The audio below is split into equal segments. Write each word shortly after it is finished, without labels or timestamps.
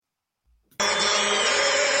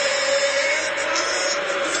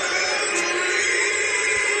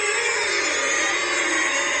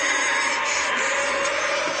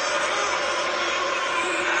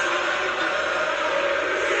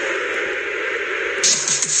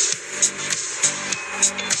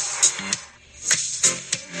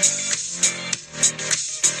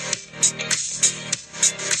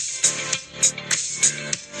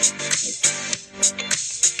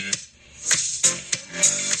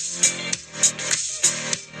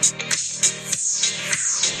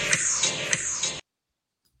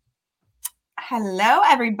Hello,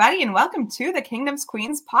 everybody, and welcome to the Kingdom's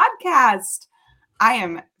Queens podcast. I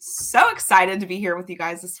am so excited to be here with you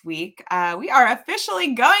guys this week. We are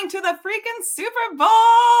officially going to the freaking Super Bowl!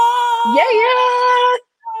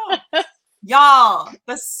 Yeah! Y'all,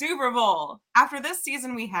 the Super Bowl. After this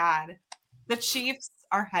season we had, the Chiefs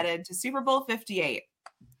are headed to Super Bowl 58.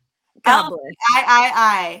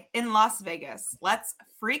 I in Las Vegas. Let's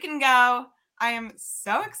freaking go. I am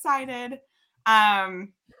so excited.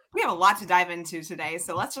 We have a lot to dive into today,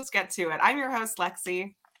 so let's just get to it. I'm your host,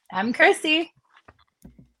 Lexi. I'm Chrissy.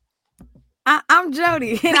 I'm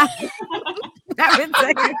Jodi. It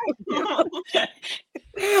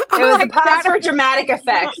was a pause for dramatic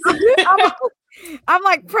effects. I'm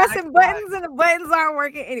like pressing buttons and the buttons aren't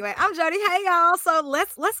working. Anyway, I'm Jodi. Hey y'all. So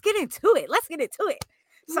let's get into it.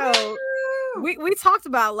 So we talked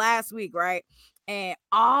about last week, right? And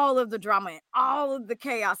all of the drama and all of the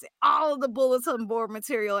chaos and all of the bulletin board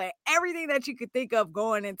material and everything that you could think of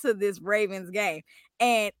going into this Ravens game.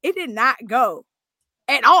 And it did not go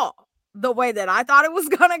at all the way that I thought it was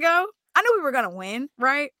going to go. I knew we were going to win,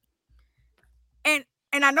 right? And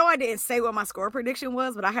I know I didn't say what my score prediction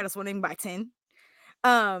was, but I had us winning by 10.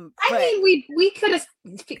 I mean, we could have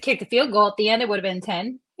kicked a field goal at the end. It would have been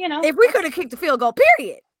 10, you know. If we could have kicked the field goal,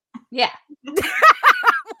 period. Yeah.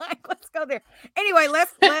 Like, let's go there. Anyway,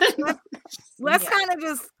 let's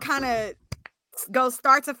kind of go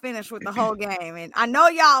start to finish with the whole game. And I know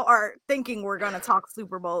y'all are thinking we're going to talk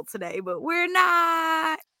Super Bowl today, but we're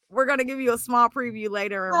not. We're going to give you a small preview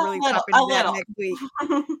later and really talk into that next week.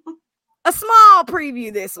 A small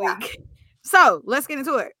preview this week. So let's get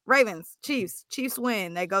into it. Ravens, Chiefs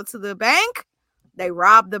win. They go to the bank. They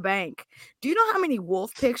rob the bank. Do you know how many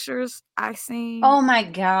wolf pictures I've seen? Oh my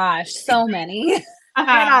gosh, so many. And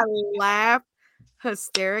I laugh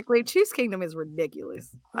hysterically. Chiefs Kingdom is ridiculous.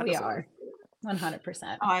 We are 100%.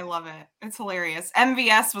 Oh, I love it. It's hilarious.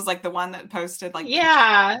 MVS was like the one that posted like.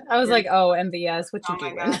 Yeah, I was like, oh, MVS, what you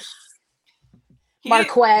doing?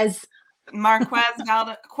 Marquez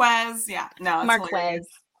Valdez. Yeah, no, Marquez. Hilarious.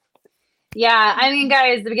 Yeah, I mean,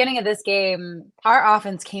 guys, the beginning of this game, our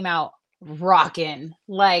offense came out rocking.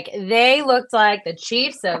 Like, they looked like the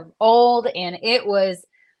Chiefs of old, and it was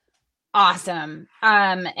awesome.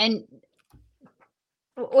 And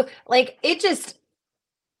like, it just,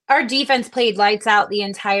 our defense played lights out the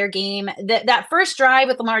entire game. That first drive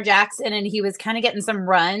with Lamar Jackson, and he was kind of getting some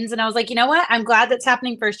runs, and I was like, you know what? I'm glad that's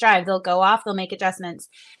happening first drive. They'll go off, they'll make adjustments.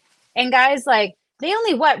 And guys, like, they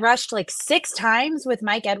only rushed like 6 times with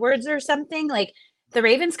Mike Edwards or something. Like, the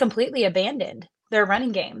Ravens completely abandoned their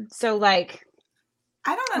running game. So, like,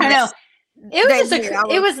 I don't know.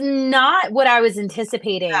 It was not what I was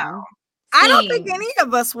anticipating. No. I don't think any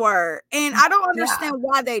of us were. And I don't understand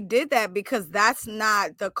why they did that, because that's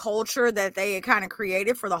not the culture that they had kind of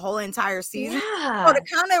created for the whole entire season. Yeah. So to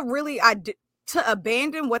kind of really to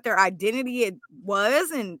abandon what their identity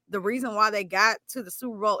was and the reason why they got to the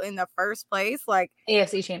Super Bowl in the first place, like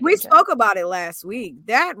AFC Championship. We spoke about it last week.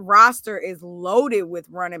 That roster is loaded with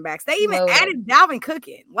running backs. They even added Dalvin Cook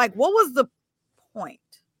in. Like, what was the point?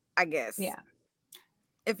 I guess. Yeah.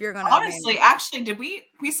 If you're gonna honestly, actually, did we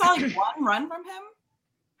saw like one run from him?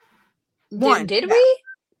 One? Did we?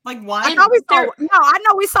 Like one? I thought we saw. No, I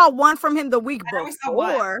know we saw one from him the week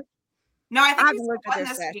before. No, I think we saw one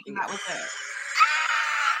this week, and that was it.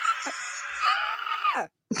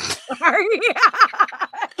 Sorry.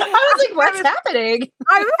 I was like, what's happening?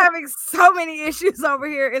 I'm having so many issues over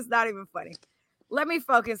here. It's not even funny. Let me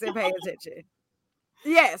focus and pay attention.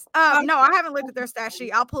 Yes. No, I haven't looked at their stat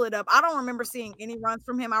sheet. I'll pull it up. I don't remember seeing any runs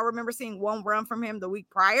from him. I remember seeing one run from him the week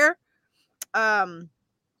prior.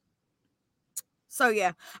 So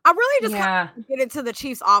yeah, I really just kind of get into the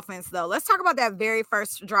Chiefs offense though. Let's talk about that very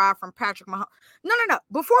first drive from Patrick Mahomes. No.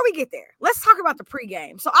 Before we get there, let's talk about the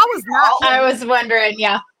pregame. So I was wondering,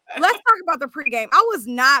 yeah. Let's talk about the pregame. I was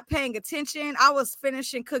not paying attention. I was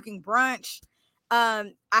finishing cooking brunch.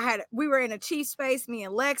 We were in a Chiefs space, me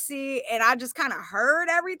and Lexi, and I just kind of heard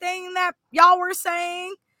everything that y'all were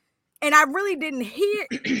saying. And I really didn't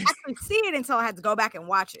actually see it until I had to go back and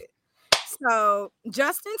watch it. So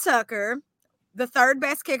Justin Tucker, the third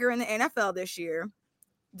best kicker in the NFL this year,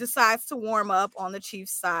 decides to warm up on the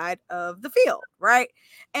Chiefs side of the field, right?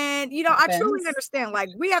 And, I truly understand, like,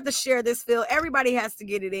 we have to share this field. Everybody has to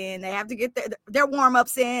get it in. They have to get their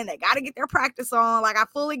warm-ups in. They got to get their practice on. Like, I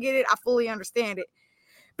fully get it. I fully understand it.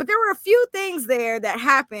 But there were a few things there that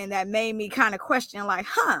happened that made me kind of question, like,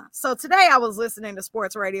 So today I was listening to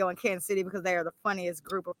sports radio in Kansas City because they are the funniest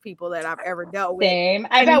group of people that I've ever dealt with. Same.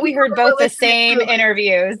 I bet we heard both the same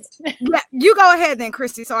interviews. Yeah, you go ahead then,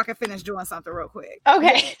 Chrissy, so I can finish doing something real quick.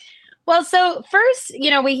 Okay. Well, so first,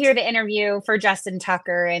 we hear the interview for Justin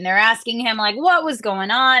Tucker and they're asking him like what was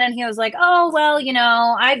going on. And he was like, oh, well,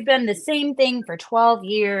 I've been the same thing for 12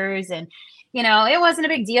 years and, it wasn't a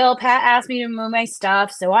big deal. Pat asked me to move my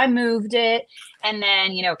stuff. So I moved it. And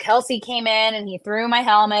then, Kelsey came in and he threw my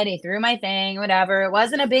helmet. He threw my thing, whatever. It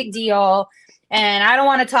wasn't a big deal. And I don't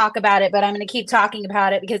want to talk about it, but I'm going to keep talking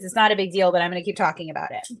about it because it's not a big deal, but I'm going to keep talking about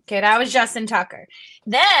it. Okay, that was Justin Tucker.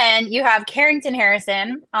 Then you have Carrington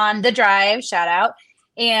Harrison on The Drive, shout out.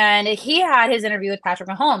 And he had his interview with Patrick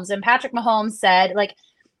Mahomes. And Patrick Mahomes said, like,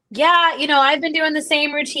 yeah, I've been doing the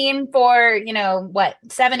same routine for,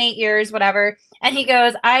 7-8 years, whatever. And he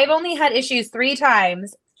goes, I've only had issues 3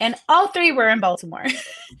 times, and all 3 were in Baltimore.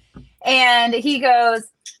 And he goes,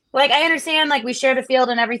 like, I understand, like, we shared a field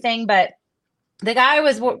and everything, but the guy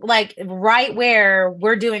was like right where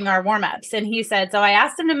we're doing our warm-ups. And he said, so I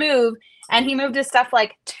asked him to move and he moved his stuff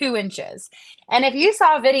like 2 inches. And if you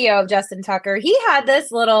saw a video of Justin Tucker, he had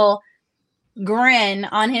this little grin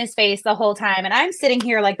on his face the whole time. And I'm sitting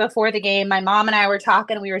here like before the game, my mom and I were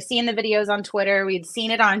talking, we were seeing the videos on Twitter. We'd seen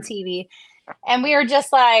it on TV and we were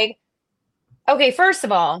just like, okay, first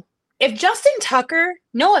of all, if Justin Tucker,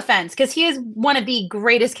 no offense, because he is one of the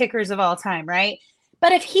greatest kickers of all time, right?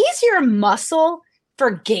 But if he's your muscle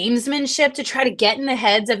for gamesmanship to try to get in the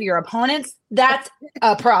heads of your opponents, that's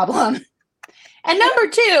a problem. And number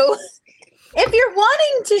 2, if you're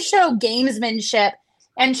wanting to show gamesmanship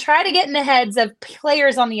and try to get in the heads of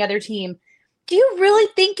players on the other team, do you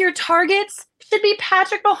really think your targets should be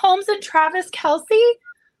Patrick Mahomes and Travis Kelsey?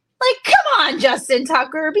 Like, come on, Justin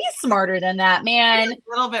Tucker, be smarter than that, man. A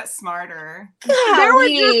little bit smarter.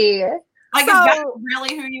 Golly. Like, is that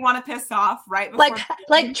really who you want to piss off, right?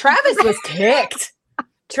 Like Travis was ticked.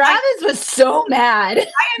 Travis was so mad.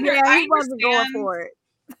 He wasn't going for it.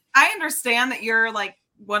 I understand that you're like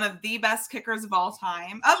one of the best kickers of all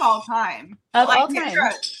time.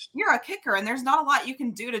 You're a kicker, and there's not a lot you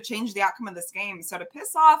can do to change the outcome of this game. So to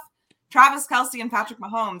piss off Travis Kelsey and Patrick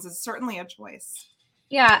Mahomes is certainly a choice.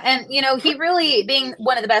 Yeah, and he really, being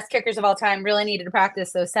one of the best kickers of all time, really needed to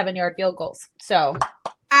practice those 7-yard field goals. So.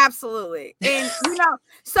 Absolutely. And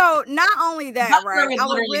so not only that, right?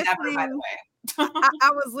 I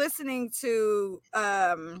was listening to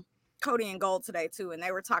Cody and Gold today too, and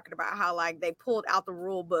they were talking about how like they pulled out the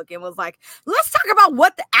rule book and was like, let's talk about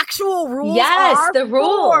what the actual rules are the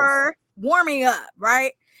rules for warming up,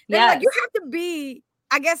 right? Yeah, like, you have to be,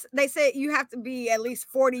 I guess they said you have to be at least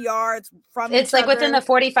 40 yards from it's like within the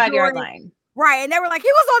 45-yard line. Right. And they were like,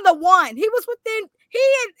 he was on the 1. He was within,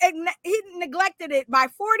 he neglected it by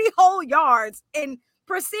 40 whole yards and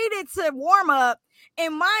proceeded to warm up.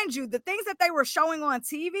 And mind you, the things that they were showing on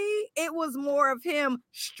TV, it was more of him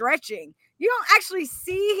stretching. You don't actually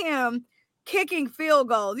see him kicking field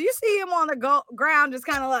goals. You see him on the ground just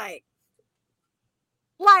kind of like,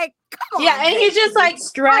 come on. Yeah, and he's just like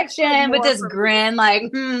stretching with this grin, like,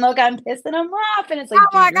 look, I'm pissing him off. And it's like,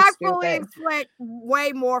 I fully expect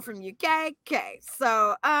way more from you, KK.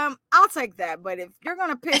 So I'll take that. But if you're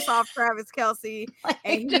gonna piss off Travis Kelsey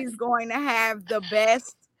and he's going to have the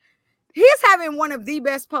best, he's having one of the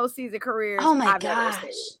best postseason careers. Oh my gosh.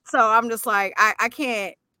 So I'm just like, I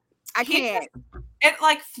can't. It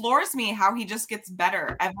like floors me how he just gets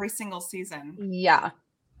better every single season. Yeah.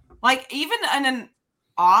 Like even in an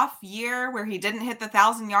off year where he didn't hit the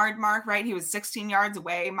 1,000-yard mark, right? He was 16 yards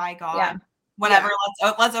away. My God. Yeah. Whatever.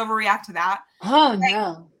 Yeah. Let's overreact to that. Oh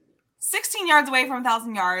no. 16 yards away from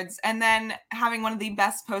 1,000 yards, and then having one of the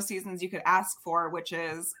best postseasons you could ask for, which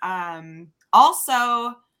is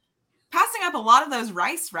also passing up a lot of those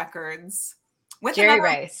Rice records with Jerry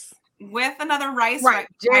Rice. With another Rice. Right.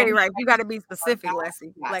 Jerry Rice. You got to be specific,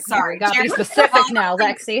 Lexi. Yeah, sorry. Got to be specific now,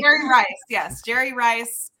 Lexi. Jerry Rice. Yes. Jerry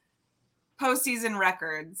Rice postseason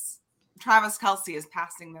records. Travis Kelsey is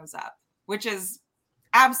passing those up, which is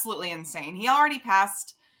absolutely insane. He already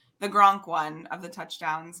passed the Gronk one of the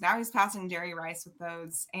touchdowns. Now he's passing Jerry Rice with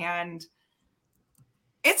those. And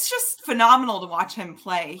it's just phenomenal to watch him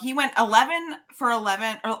play. He went 11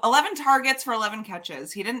 targets for 11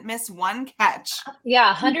 catches. He didn't miss one catch. Yeah,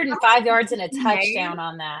 105 yards and a touchdown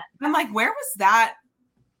on that. I'm like, where was that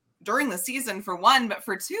during the season for one? But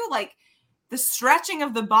for two, like the stretching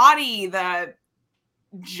of the body, the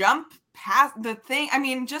jump past the thing. I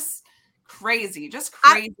mean, just crazy to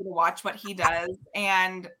watch what he does.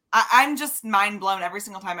 And I'm just mind blown every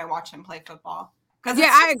single time I watch him play football.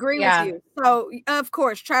 I agree with you. So, of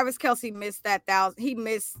course, Travis Kelsey missed that 1,000. He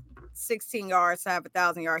missed 16 yards to have a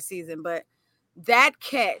 1,000-yard season. But that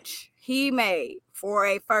catch he made for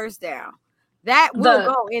a first down, that will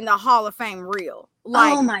go in the Hall of Fame reel.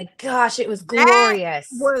 Oh, my gosh. It was glorious.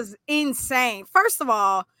 That was insane. First of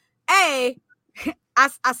all,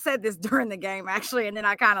 I said this during the game, actually, and then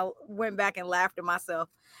I kind of went back and laughed at myself.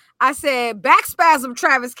 I said, back spasm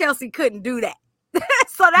Travis Kelce couldn't do that.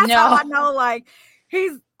 So that's how I know, like,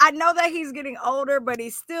 I know that he's getting older, but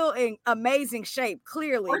he's still in amazing shape,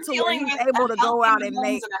 clearly, We're to where dealing he's with able to go out and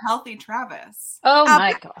make a healthy Travis. Oh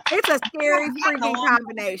my God. It's a scary freaking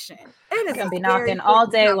combination. It is gonna be knocking all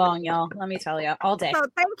day long, y'all. Let me tell you, all day. So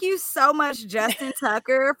thank you so much, Justin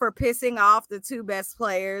Tucker, for pissing off the two best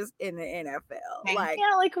players in the NFL. Like,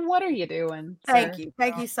 what are you doing? Thank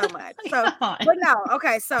you so much. So, but no,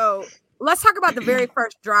 okay. So let's talk about the very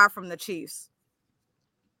first drive from the Chiefs.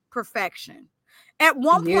 Perfection. At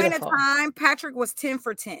one point in time, Patrick was 10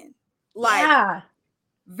 for 10. Like,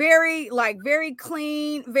 very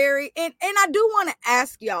clean, and I do want to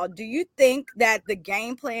ask y'all, do you think that the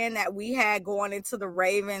game plan that we had going into the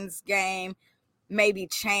Ravens game maybe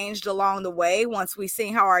changed along the way once we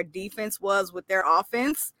seen how our defense was with their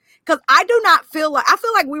offense? Because I feel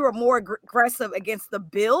like we were more aggressive against the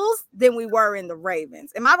Bills than we were in the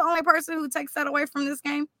Ravens. Am I the only person who takes that away from this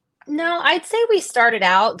game? No, I'd say we started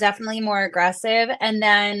out definitely more aggressive. And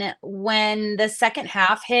then when the second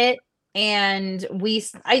half hit, and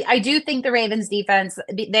I do think the Ravens defense,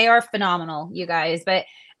 they are phenomenal, you guys, but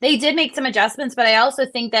they did make some adjustments. But I also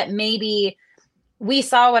think that maybe we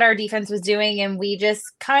saw what our defense was doing and we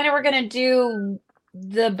just kind of were going to do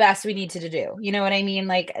the best we needed to do. You know what I mean?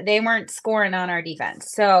 Like, they weren't scoring on our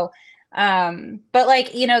defense. So, but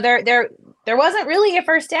like, there wasn't really a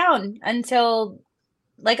first down until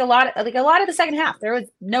like a lot of the second half. There was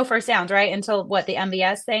no first downs, right? Until the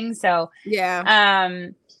MVS thing. So yeah.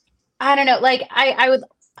 I don't know. Like,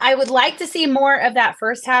 I would like to see more of that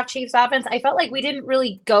first half Chiefs offense. I felt like we didn't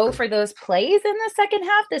really go for those plays in the second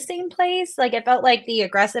half, the same plays. Like, it felt like the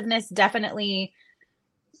aggressiveness definitely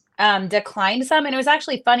declined some. And it was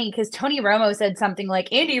actually funny because Tony Romo said something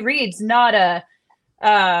like, Andy Reid's not a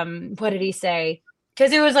what did he say?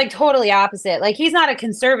 Because it was like totally opposite. Like, he's not a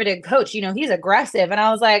conservative coach, he's aggressive. And I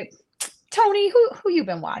was like, Tony, who you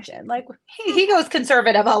been watching? Like, he goes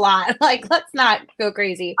conservative a lot. Like, let's not go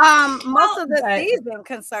crazy. Most of the season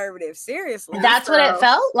conservative, seriously. That's what it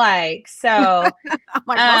felt like. So,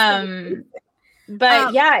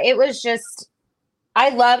 but yeah, it was just, I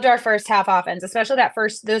loved our first half offense, especially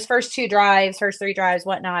those first three drives,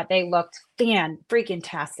 whatnot. They looked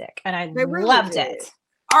freaking-tastic, and I loved it.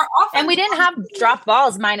 Our offense, and we didn't have dropped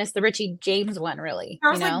balls minus the Richie James one, really.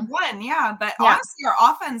 There was like one, yeah. But honestly, our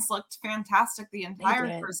offense looked fantastic the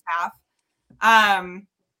entire first half.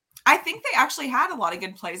 I think they actually had a lot of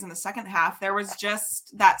good plays in the second half. There was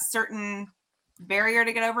just that certain barrier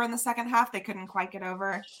to get over in the second half they couldn't quite get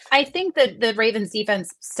over. I think that the Ravens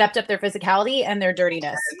defense stepped up their physicality and their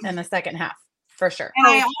dirtiness in the second half, for sure. And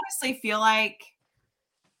I honestly feel like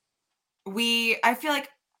we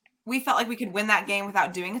felt like we could win that game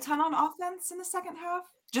without doing a ton on offense in the second half,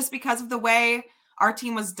 just because of the way our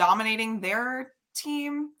team was dominating their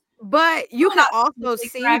team. But you can also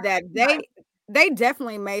see that they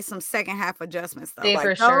definitely made some second half adjustments, though. They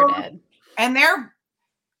for sure did. And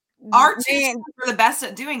our teams were the best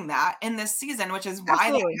at doing that in this season, which is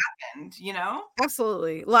why they happened,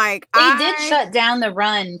 Absolutely. Like, they did shut down the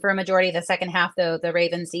run for a majority of the second half, though, the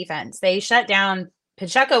Ravens defense. They shut down.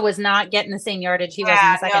 Pacheco was not getting the same yardage he was in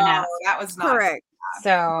the second half. That was not correct.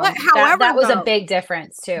 So but however, that was a big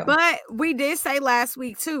difference too. But we did say last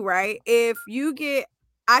week too, right? I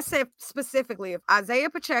said specifically, if Isaiah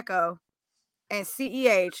Pacheco and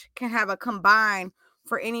CEH can have a combined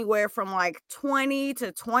for anywhere from like 20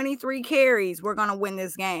 to 23 carries, we're going to win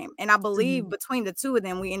this game. And I believe between the two of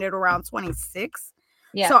them, we ended around 26.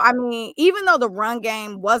 Yeah. So, I mean, even though the run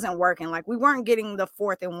game wasn't working, like we weren't getting the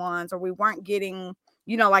 4th and 1s, or we weren't getting,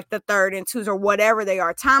 like the 3rd and 2s or whatever they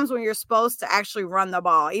are, times when you're supposed to actually run the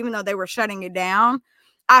ball, even though they were shutting it down,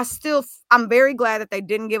 I'm very glad that they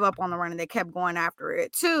didn't give up on the run and they kept going after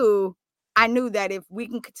it. Too, I knew that if we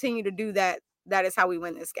can continue to do that, that is how we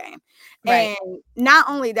win this game. Right. And not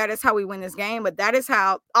only that is how we win this game, but that is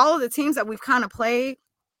how all of the teams that we've kind of played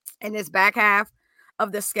in this back half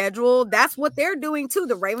of the schedule, that's what they're doing too.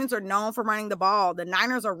 The Ravens are known for running the ball. The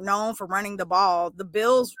Niners are known for running the ball. The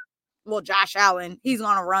Bills, Josh Allen, he's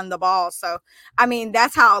going to run the ball. So, I mean,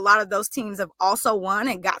 that's how a lot of those teams have also won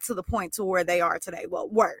and got to the point to where they are today.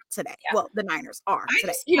 Were today. Yeah. Well, the Niners are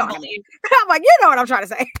today. You know what I mean? I'm like, you know what I'm trying to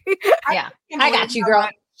say. Yeah, I got you, girl. I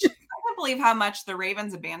can't believe how much the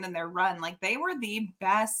Ravens abandoned their run. Like, they were the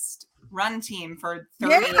best run team for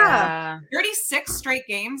 36 straight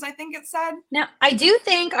games, I think it said. Now, I do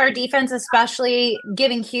think our defense, especially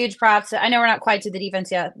giving huge props to, I know we're not quite to the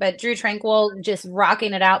defense yet, but Drew Tranquil just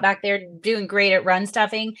rocking it out back there, doing great at run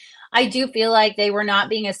stuffing. I do feel like they were not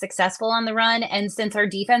being as successful on the run. And since our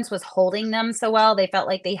defense was holding them so well, they felt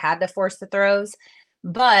like they had to force the throws.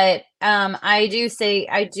 But I'm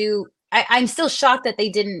still shocked that they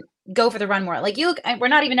didn't go for the run more. Like, you look, we're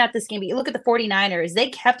not even at this game, but you look at the 49ers, they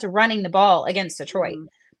kept running the ball against Detroit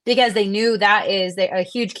because they knew that is a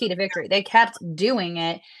huge key to victory. They kept doing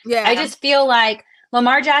it. Yeah. I just feel like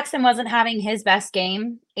Lamar Jackson wasn't having his best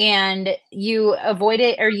game, and you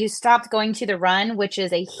avoided or you stopped going to the run, which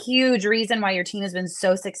is a huge reason why your team has been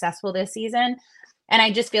so successful this season. And I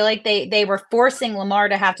just feel like they were forcing Lamar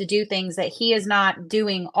to have to do things that he is not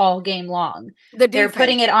doing all game long. They're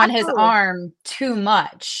putting it on his arm too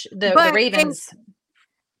much. The Ravens.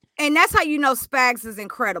 And that's how you know Spags is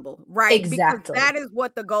incredible, right? Exactly. Because that is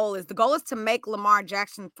what the goal is. The goal is to make Lamar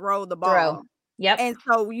Jackson throw the ball. Yep. And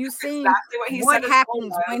so you see what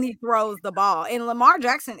happens when he throws the ball. And Lamar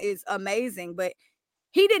Jackson is amazing, but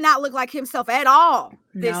he did not look like himself at all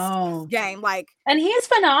this game. And he is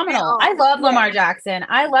phenomenal. I love Lamar Jackson.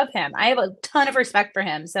 I love him. I have a ton of respect for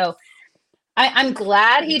him. So I'm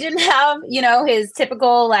glad he didn't have, his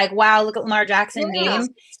typical wow, look at Lamar Jackson game.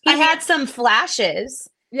 He had some flashes.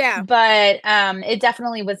 Yeah. But it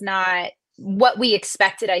definitely was not what we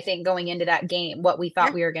expected, I think, going into that game, what we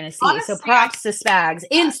thought we were going to see. Honestly, so props to Spags.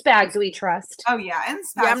 In Spags, we trust. Oh, yeah. In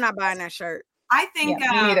Spags. Yeah, I'm not buying that shirt. I think me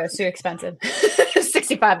neither. It's too expensive.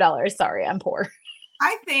 $65. Sorry, I'm poor.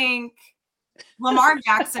 I think Lamar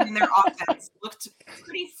Jackson and their offense looked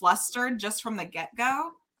pretty flustered just from the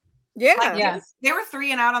get-go. Yeah. They were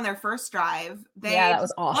 3 and out on their first drive. That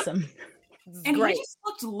was awesome. And he just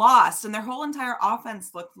looked lost, and their whole entire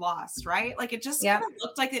offense looked lost, right? Like, it just kind of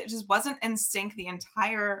looked like it just wasn't in sync the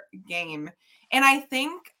entire game. And I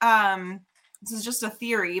think this is just a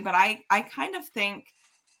theory, but I kind of think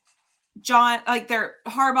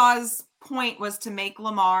Harbaugh's point was to make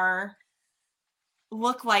Lamar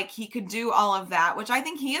look like he could do all of that, which I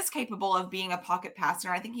think he is capable of being a pocket passer.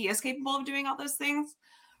 I think he is capable of doing all those things.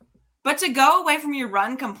 But to go away from your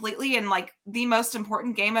run completely in the most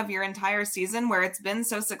important game of your entire season where it's been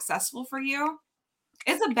so successful for you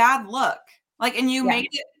is a bad look. And you made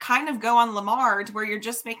it kind of go on Lamar to where you're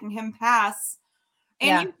just making him pass.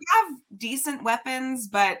 And you have decent weapons,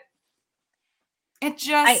 but it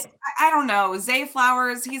just, I don't know. Zay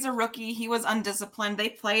Flowers, he's a rookie. He was undisciplined. They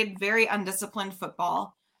played very undisciplined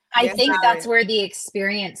football. I think that's where the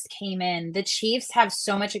experience came in. The Chiefs have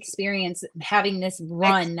so much experience having this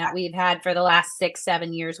run that we've had for the last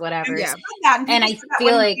 6-7 years, whatever. Yeah. And I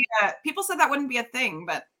feel like people said that wouldn't be a thing,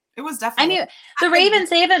 but it was definitely. I mean, the Ravens,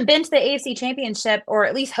 they haven't been to the AFC Championship or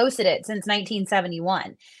at least hosted it since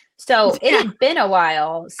 1971. So it had been a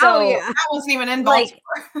while. So I wasn't even in Baltimore.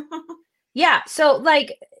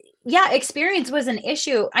 Experience was an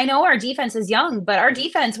issue. I know our defense is young, but our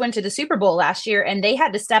defense went to the Super Bowl last year, and they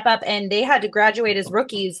had to step up and they had to graduate as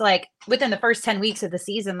rookies within the first 10 weeks of the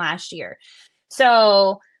season last year.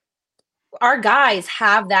 So our guys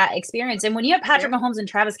have that experience. And when you have Patrick Mahomes and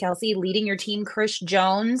Travis Kelce leading your team, Chris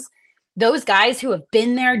Jones, those guys who have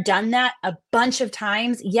been there, done that a bunch of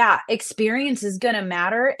times, experience is going to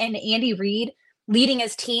matter. And Andy Reid leading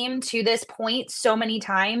his team to this point so many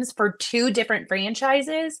times for 2 different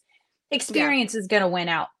franchises, experience is going to win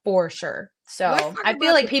out for sure. So I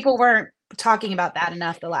feel like people weren't talking about that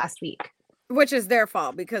enough the last week. Which is their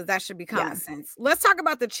fault, because that should be common sense. Let's talk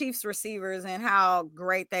about the Chiefs receivers and how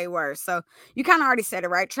great they were. So you kind of already said it,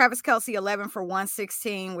 right? Travis Kelce, 11 for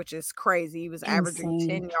 116, which is crazy. He was averaging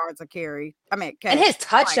 10 yards a carry. And his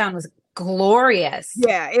touchdown was glorious.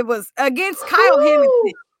 Yeah, it was against Kyle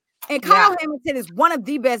Hamilton. And Kyle Hamilton is one of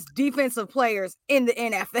the best defensive players in the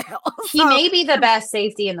NFL. He may be the best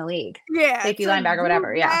safety in the league. Yeah. Safety linebacker,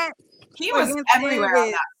 whatever. He was everywhere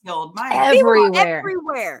on that field.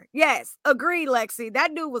 Everywhere. Yes. Agreed, Lexi.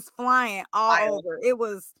 That dude was flying all over. It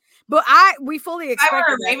was, but we fully expected. If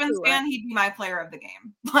I were a Ravens fan, he'd be my player of the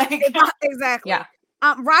game. Exactly. Yeah.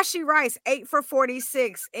 Rashee Rice, 8 for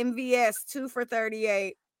 46. MVS, 2 for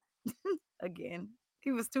 38. Again.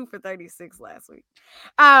 He was 2 for 36 last week.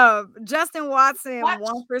 Justin Watson, 1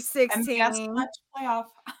 for 16.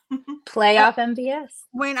 Playoff MVS.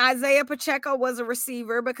 When Isaiah Pacheco was a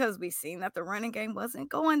receiver, because we seen that the running game wasn't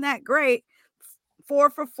going that great. 4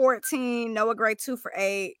 for 14. Noah Gray, 2 for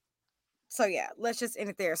 8. So let's just end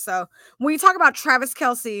it there. So when you talk about Travis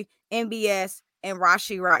Kelce, MVS, and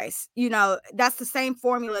Rashee Rice, that's the same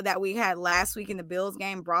formula that we had last week in the Bills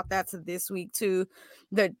game. Brought that to this week too.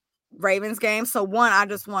 The Ravens game. So one, I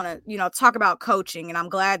just want to, talk about coaching, and I'm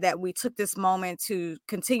glad that we took this moment to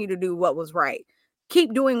continue to do what was right.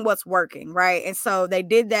 Keep doing what's working, right? And so they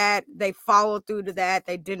did that. They followed through to that.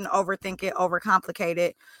 They didn't overthink it, overcomplicate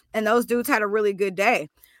it. And those dudes had a really good day.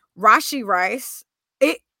 Rashee Rice,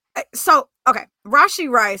 Rashee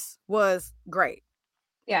Rice was great.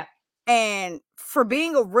 Yeah. And for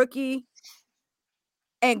being a rookie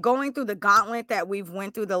and going through the gauntlet that we've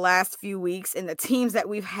went through the last few weeks and the teams that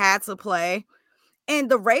we've had to play, and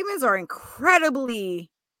the Ravens are incredibly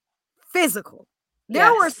physical.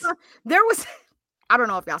 There was I don't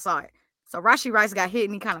know if y'all saw it. So Rashee Rice got hit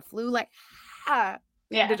and he kind of flew like, yeah.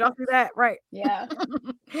 Did y'all see that? Right. Yeah.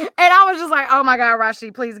 And I was just like, oh my God,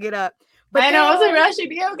 Rashee, please get up. But I know, I was like, Rashee,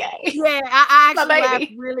 be okay. Yeah, I actually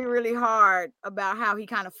laughed really, really hard about how he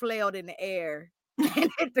kind of flailed in the air and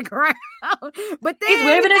hit the ground. But then he's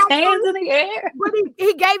waving his hands in the air. But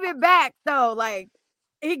he gave it back though. Like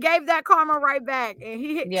he gave that karma right back, and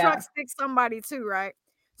he hit truck stick somebody too, right?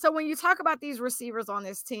 So when you talk about these receivers on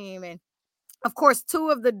this team, and of course,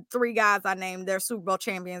 2 of the 3 guys I named, they're Super Bowl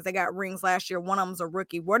champions. They got rings last year. One of them's a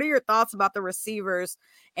rookie. What are your thoughts about the receivers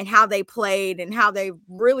and how they played and how they've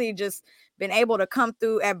really just been able to come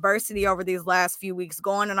through adversity over these last few weeks,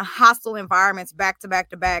 going in a hostile environments back to back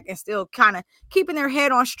to back, and still kind of keeping their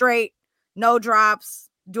head on straight, no drops,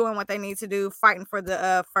 doing what they need to do, fighting for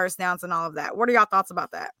the first downs and all of that? What are y'all thoughts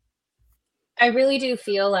about that? I really do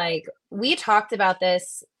feel like we talked about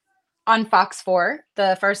this on Fox 4,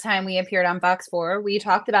 the first time we appeared on Fox 4, we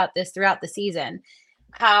talked about this throughout the season,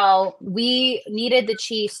 how we needed the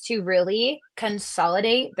Chiefs to really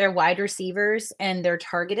consolidate their wide receivers and their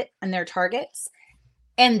targets.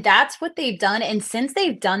 And that's what they've done. And since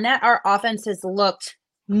they've done that, our offense has looked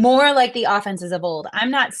more like the offenses of old. I'm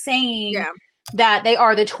not saying that they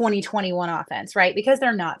are the 2021 offense, right? Because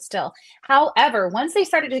they're not still. However, once they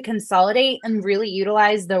started to consolidate and really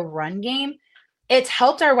utilize the run game, it's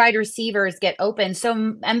helped our wide receivers get open. So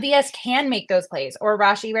MVS can make those plays, or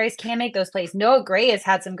Rashee Rice can make those plays. Noah Gray has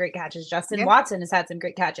had some great catches. Justin Watson has had some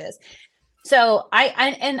great catches. So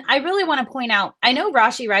I really want to point out, I know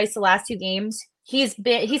Rashee Rice, the last 2 games, he's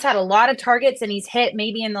had a lot of targets and he's hit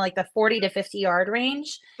maybe in the 40 to 50 yard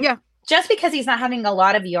range. Yeah. Just because he's not having a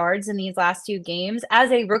lot of yards in these last 2 games,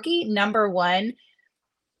 as a rookie, number one,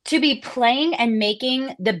 to be playing and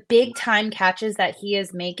making the big time catches that he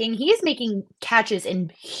is making catches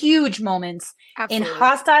in huge moments. Absolutely. In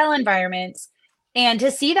hostile environments. And to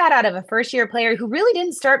see that out of a first year player who really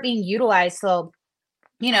didn't start being utilized till,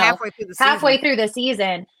 halfway through the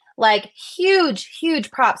season,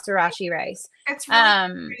 huge props to Rashee Rice. It's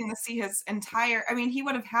really exciting to see his entire, he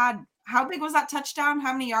would have had, how big was that touchdown?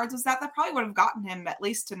 How many yards was that? That probably would have gotten him at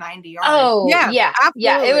least to 90 yards. Oh, yeah.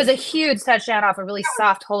 It was a huge touchdown off a really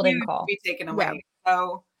soft holding call. Be taken away. Yeah.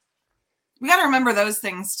 So we got to remember those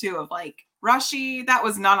things too, of Rashee, that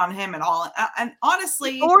was not on him at all. And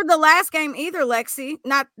honestly, or the last game either, Lexi,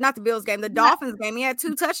 not the Bills game, the Dolphins game, he had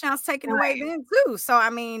 2 touchdowns taken away then too. So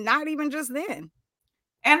not even just then.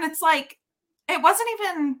 And it's it wasn't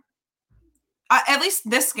even at least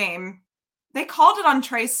this game. They called it on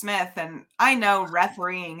Trey Smith, and I know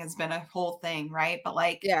refereeing has been a whole thing, right? But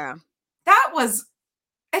that was,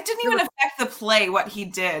 it didn't even affect the play, what he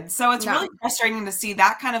did. So it's really frustrating to see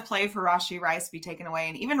that kind of play for Rashee Rice be taken away.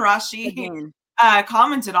 And even Rashee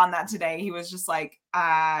commented on that today. He was just sheesh.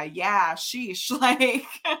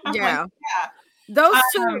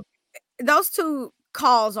 Those two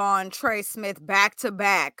calls on Trey Smith back to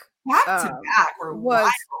back were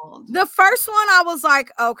wild. The first one, I was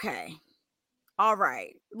like, okay. All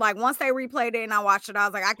right. Once they replayed it and I watched it, I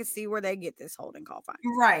was like, I can see where they get this holding call fine.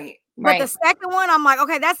 Right. But the second one, I'm like,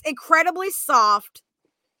 okay, that's incredibly soft.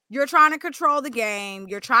 You're trying to control the game.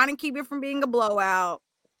 You're trying to keep it from being a blowout.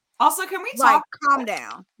 Also, can we talk? Calm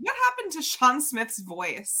down. What happened to Sean Smith's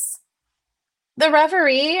voice? The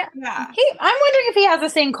referee, I'm wondering if he has the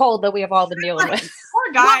same cold that we have all been dealing with.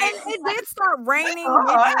 Poor guy. Well, it did start raining.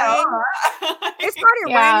 It started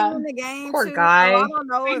raining in the game. Poor guy. So I don't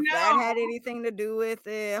know if that had anything to do with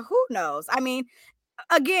it. Who knows?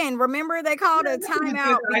 Again, remember they called a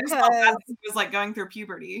timeout because he was going through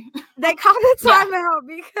puberty. They called a timeout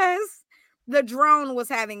because the drone was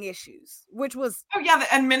having issues, which was the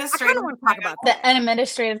administrative. I kind of want to talk about that. The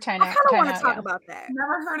administrative timeout. I kind of want to talk about that.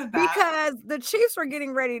 Never heard of that. Because the Chiefs were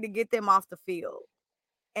getting ready to get them off the field,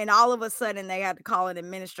 and all of a sudden they had to call an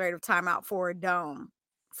administrative timeout for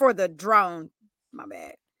the drone. My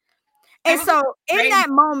bad. And so in that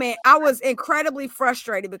moment, I was incredibly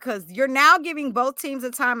frustrated because you're now giving both teams a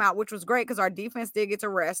timeout, which was great because our defense did get to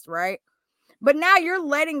rest, right? But now you're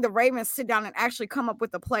letting the Ravens sit down and actually come up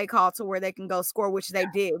with a play call to where they can go score, which they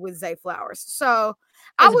did with Zay Flowers. So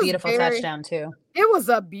it was a beautiful touchdown too. It was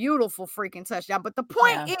a beautiful freaking touchdown. But the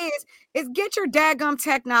point is get your daggum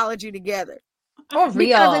technology together. Oh, real.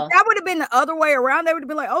 Because if that would have been the other way around, they would have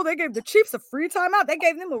been like, oh, they gave the Chiefs a free timeout. They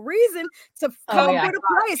gave them a reason to come up with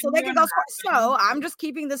a play so they could go score. So I'm just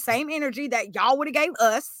keeping the same energy that y'all would have gave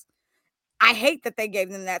us. I hate that they gave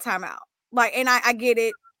them that timeout. Like, and I get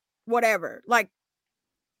it, whatever. Like,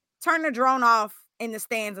 turn the drone off in the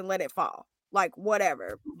stands and let it fall. Like,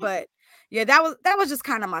 whatever. But yeah, that was just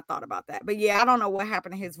kind of my thought about that. But yeah, I don't know what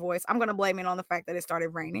happened to his voice. I'm gonna blame it on the fact that it started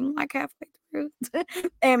raining like halfway through.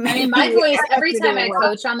 And I mean, my voice every time I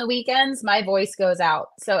coach on the weekends, my voice goes out.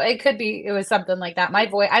 So it was something like that.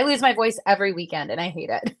 I lose my voice every weekend, and I hate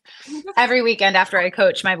it. Every weekend after I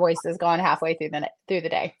coach, my voice is gone halfway through the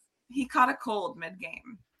day. He caught a cold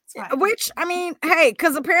mid-game. Which, I mean, hey,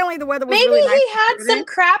 because apparently the weather was maybe really nice. He had some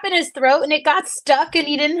crap in his throat and it got stuck and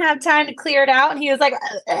he didn't have time to clear it out. And he was like,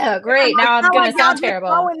 great, now I'm going to sound terrible.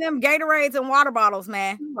 Throwing them Gatorades and water bottles,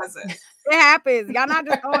 man. Who was it? It happens. Y'all not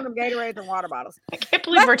just throwing them Gatorades and water bottles. I can't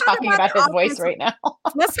believe we're talking about his voice right now.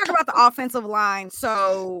 Let's talk about the offensive line.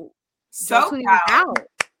 So out,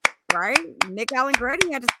 right? Nick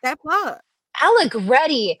Allegretti had to step up.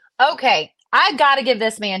 Allegretti. Okay. I got to give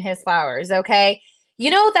this man his flowers. Okay. You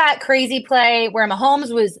know that crazy play where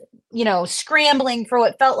Mahomes was, scrambling for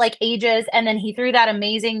what felt like ages, and then he threw that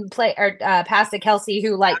amazing play or pass to Kelsey,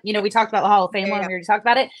 who, we talked about the Hall of Fame when we already talked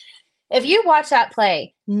about it. If you watch that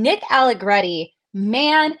play, Nick Allegretti,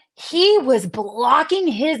 man, he was blocking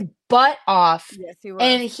his butt off. Yes, he was.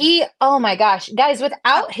 And oh my gosh, guys,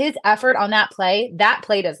 without his effort on that play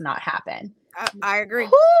does not happen. I agree.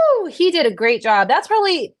 Woo, he did a great job. That's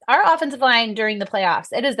probably our offensive line during the playoffs.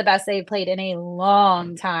 It is the best they've played in a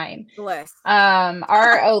long time. Bless.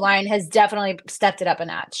 Our O-line has definitely stepped it up a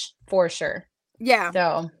notch for sure. Yeah.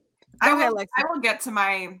 So I will get to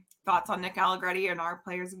my thoughts on Nick Allegretti and our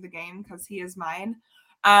players of the game because he is mine.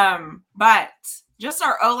 But just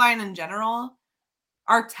our O-line in general,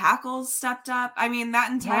 our tackles stepped up. I mean,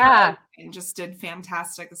 that entire line just did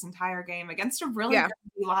fantastic this entire game against a really good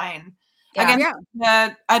D-line. Against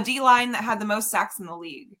a D-line that had the most sacks in the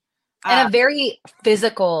league. And a very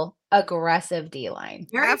physical, aggressive D-line.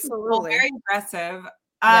 Absolutely. Very aggressive.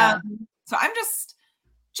 So I'm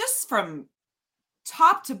just from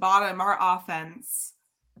top to bottom, our offense,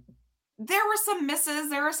 there were some misses.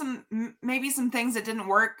 There were maybe some things that didn't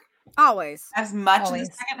work always as much in the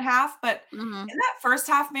second half. But in that first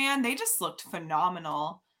half, man, they just looked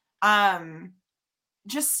phenomenal.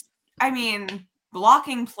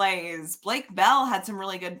 Blocking plays. Blake Bell had some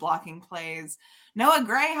really good blocking plays. Noah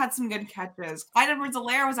Gray had some good catches. Clyde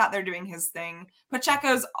Edwards-Helaire was out there doing his thing.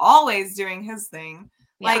 Pacheco's always doing his thing.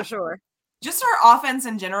 Yeah, sure. Just our offense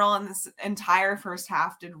in general in this entire first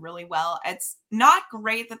half did really well. It's not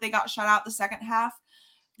great that they got shut out the second half,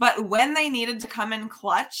 but when they needed to come in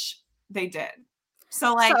clutch, they did.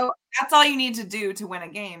 So that's all you need to do to win a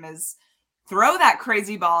game is throw that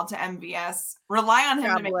crazy ball to MVS, rely on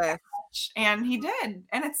him to make that catch, and he did.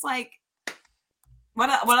 And it's like, what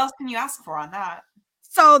else can you ask for on that?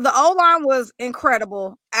 So the O-line was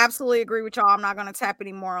incredible. Absolutely agree with y'all. I'm not going to tap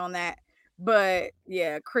any more on that. But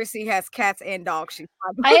yeah, Chrissy has cats and dogs.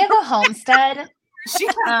 I have a homestead. She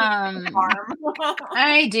has a farm.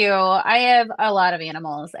 I do. I have a lot of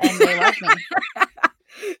animals, and they love me.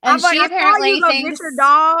 And she apparently thinks your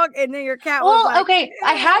dog, and then your cat.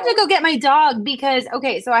 I had to go get my dog because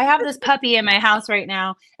so I have this puppy in my house right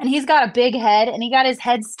now, and he's got a big head, and he got his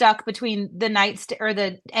head stuck between the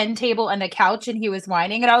the end table and the couch, and he was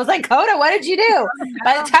whining, and I was like, Coda, what did you do?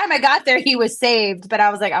 By the time I got there, he was saved, but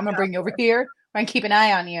I was like, I'm gonna bring you over here. I'm gonna keep an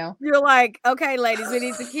eye on you. You're like, okay, ladies, we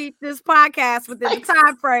need to keep this podcast within the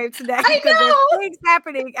time frame today because there's things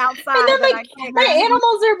happening outside. And then my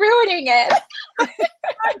animals are ruining it.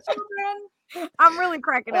 I'm really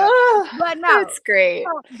cracking up. But no, it's great.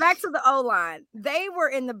 So back to the O-line. They were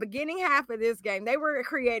in the beginning half of this game. They were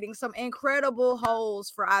creating some incredible holes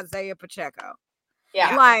for Isaiah Pacheco.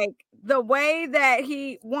 Yeah. Like the way that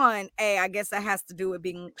he won, I guess that has to do with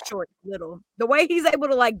being short and little. The way he's able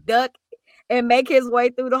to duck and make his way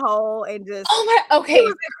through the hole and just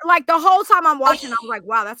like the whole time I'm watching, I was like,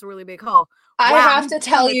 wow, that's a really big hole. I have to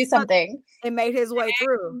tell you something. It made his way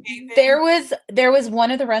through. There was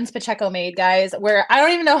one of the runs Pacheco made, guys, where I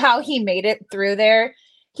don't even know how he made it through there.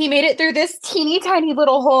 He made it through this teeny tiny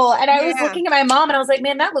little hole. And I was looking at my mom and I was like,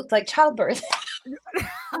 man, that looked like childbirth.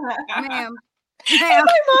 Ma'am. And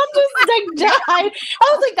my mom just died.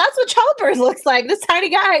 I was like, that's what childbirth looks like. This tiny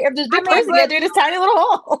guy, or this big person get through this tiny little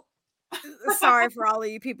hole. Sorry for all of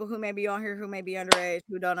you people who may be on here who may be underage,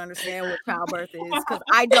 who don't understand what childbirth is, because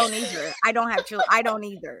I don't either. I don't have children. I don't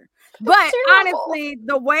either. But honestly,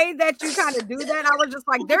 the way that you kind of do that, I was just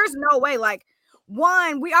like, there's no way. Like,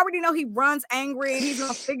 one, we already know he runs angry and he's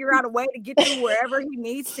gonna figure out a way to get through wherever he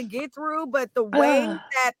needs to get through. But the way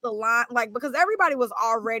that the line, like, because everybody was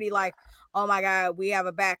already like, oh my God, we have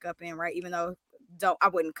a backup in, right? Even though I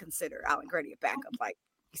wouldn't consider Alan Grady a backup. Like,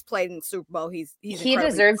 he's played in the Super Bowl. He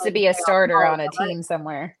deserves to be a starter on a team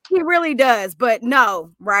somewhere. He really does, but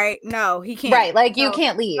no, right? No, he can't. Right, like you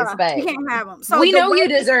can't leave, but you can't have him. So we know you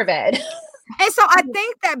deserve it. And so I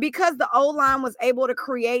think that because the O-line was able to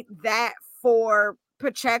create that for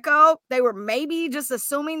Pacheco, they were maybe just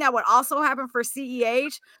assuming that would also happen for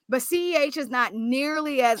CEH, but CEH is not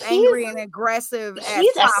nearly as angry and aggressive as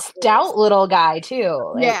he's a stout little guy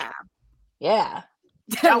too. Like, yeah.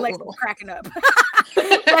 Lexi's cracking up.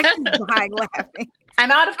 Lexi's dying laughing. I'm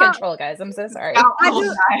out of control, guys. I'm so sorry. I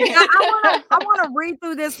want to read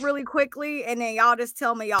through this really quickly, and then y'all just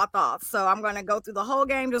tell me y'all thoughts. So I'm going to go through the whole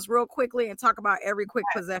game just real quickly and talk about every quick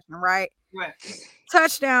possession, right? Right.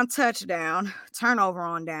 Touchdown, turnover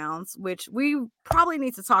on downs, which we probably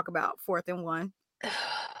need to talk about. 4th and 1.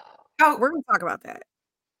 Oh, we're going to talk about that.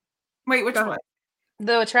 Wait, which one?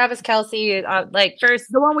 The Travis Kelce, first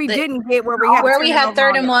the one we didn't get where we had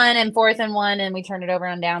 3rd and 1 and 4th and 1, and we turned it over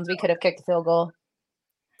on downs. We could have kicked the field goal.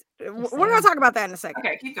 We're going to talk about that in a second.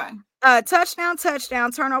 Okay, keep going. Touchdown,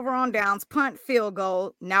 turnover on downs, punt, field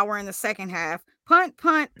goal. Now we're in the second half. Punt,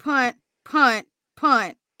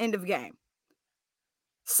 end of game.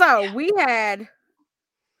 So we had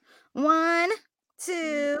 1,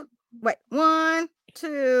 2,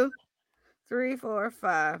 3, 4,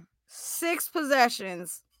 5, 6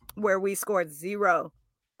 possessions where we scored 0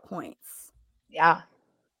 points. Yeah.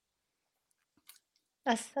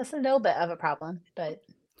 That's a little bit of a problem, but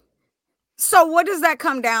so what does that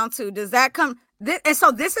come down to? Does that come and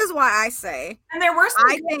so this is why I say, and there were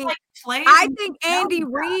some plays. I think Andy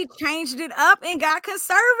Reid changed it up and got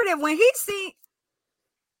conservative when he seen.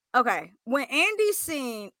 Okay, when Andy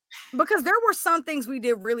seen, because there were some things we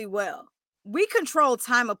did really well. We controlled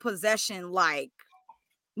time of possession like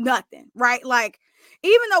nothing, right? Like,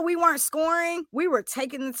 even though we weren't scoring, we were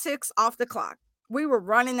taking the ticks off the clock. We were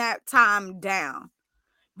running that time down.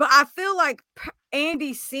 But I feel like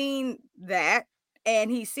Andy seen that, and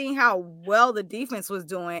he seen how well the defense was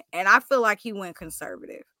doing, and I feel like he went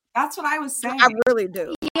conservative. That's what I was saying. I really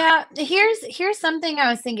do. Yeah, here's something I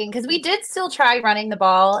was thinking, because we did still try running the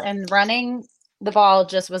ball, and running the ball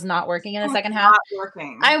just was not working in the second half.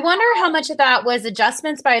 I wonder how much of that was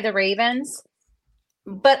adjustments by the Ravens.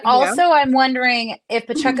 But also, I'm wondering if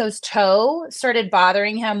Pacheco's toe started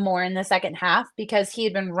bothering him more in the second half because he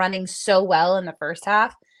had been running so well in the first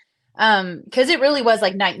half. Because it really was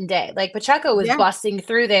like night and day. Like, Pacheco was busting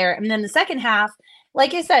through there. And then the second half,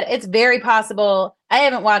 like I said, it's very possible. I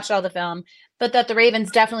haven't watched all the film, but that the Ravens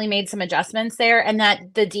definitely made some adjustments there, and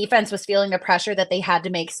that the defense was feeling the pressure that they had to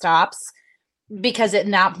make stops. Because at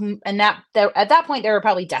that point, they were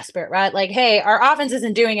probably desperate, right? Like, hey, our offense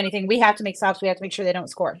isn't doing anything. We have to make stops. We have to make sure they don't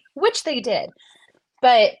score, which they did.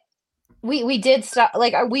 But we did stop.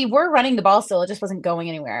 Like, we were running the ball still. It just wasn't going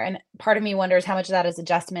anywhere. And part of me wonders how much of that is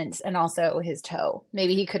adjustments and also his toe.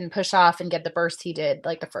 Maybe he couldn't push off and get the burst he did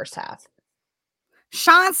like the first half.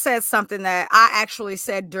 Sean said something that I actually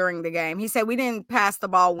said during the game. He said we didn't pass the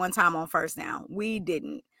ball one time on first down. We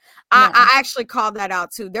didn't. No. I actually called that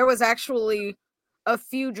out too. There was actually a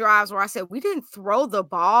few drives where I said we didn't throw the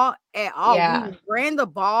ball at all. Yeah. We ran the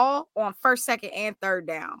ball on first, second, and third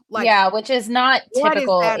down. Like, yeah, which is not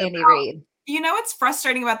typical Andy Reid. You know what's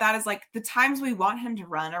frustrating about that is like the times we want him to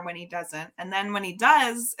run or when he doesn't. And then when he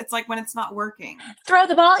does, it's like when it's not working. Throw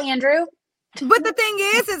the ball, Andrew. But the thing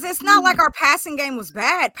is it's not like our passing game was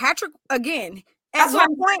bad. Patrick, again, at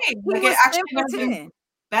one point, he was actually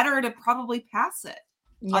better to probably pass it.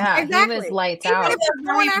 Yeah, exactly. He was lights out.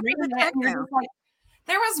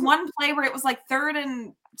 There was one play where it was like 3rd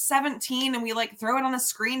and 17, and we like throw it on a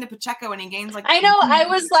screen to Pacheco, and he gains like. I know. I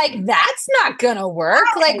was like, "That's not gonna work."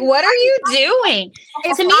 Like, what are you doing?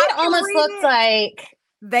 To me, it almost looks like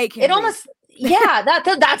they can. It almost. Yeah,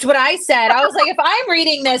 that's what I said. I was like, if I'm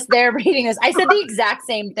reading this, they're reading this. I said the exact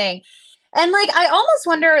same thing. And like, I almost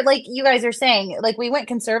wonder, like you guys are saying, like we went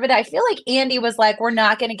conservative. I feel like Andy was like, we're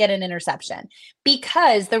not going to get an interception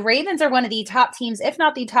because the Ravens are one of the top teams, if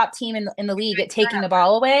not the top team in the league at taking the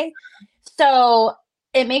ball away. So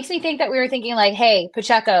it makes me think that we were thinking like, hey,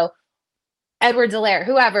 Pacheco, Edwards-Helaire,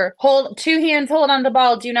 whoever, hold 2 hands, hold on the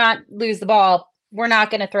ball. Do not lose the ball. We're not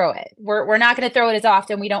going to throw it. We're not going to throw it as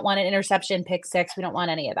often. We don't want an interception, pick six. We don't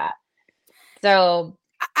want any of that. So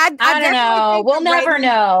I don't definitely know. think We'll the never Ravens-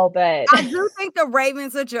 know, but I do think the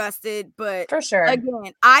Ravens adjusted, but for sure.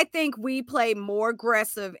 again, I think we played more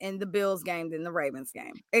aggressive in the Bills game than the Ravens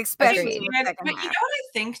game, especially in the second But you half. know what I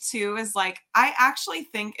think too is like I actually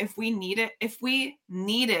think if we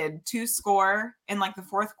needed to score in like the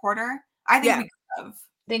fourth quarter, I think we could have.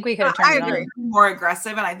 I think we could have turned it on. More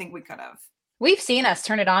aggressive, and I think we could have. We've seen us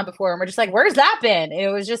turn it on before, and we're just like, "Where's that been?" It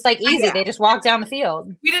was just like easy. They just walked down the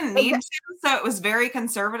field. We didn't need to, so it was very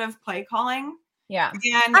conservative play calling. Yeah,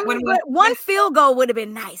 and I mean, one field goal would have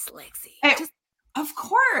been nice, Lexi. Of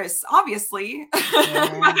course, obviously.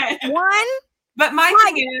 Yeah. But my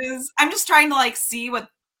thing is, I'm just trying to like see what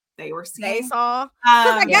they were seeing. They saw.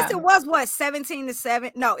 Because I guess it was what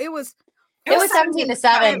 17-7. No, it was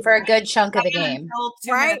 17-7 for a good chunk of the game,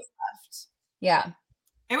 right? Left. Yeah,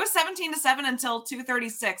 it was 17-7 until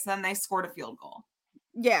 2:36. Then they scored a field goal.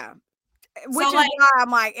 Yeah, which is why I'm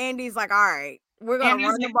like, Andy's like, all right, we're gonna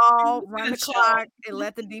run the ball, run the clock, and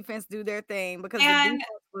let the defense do their thing because the defense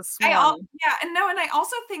was swarming. And I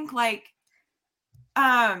also think like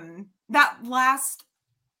that last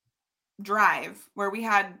drive where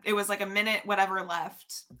it was like a minute whatever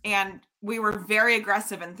left, and we were very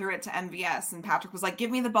aggressive and threw it to MVS, and Patrick was like,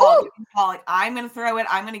 give me the ball, like I'm gonna throw it,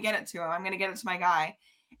 I'm gonna get it to him, I'm gonna get it to my guy.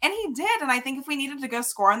 And he did. And I think if we needed to go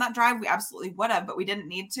score on that drive, we absolutely would have, but we didn't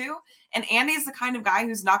need to. And Andy's the kind of guy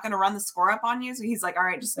who's not going to run the score up on you. So he's like, all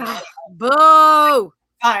right, just boo.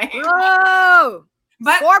 Fine. Boo.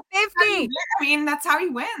 But score 50. I mean, that's how he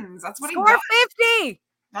wins. That's what score he does. 50.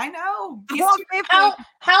 I know.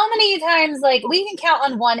 How many times, like, we can count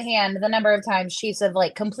on one hand the number of times Chiefs have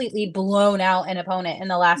like completely blown out an opponent in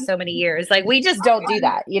the last so many years. Like, we just don't do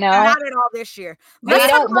that, you know. Not at all this year. They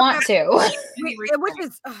don't want to. Which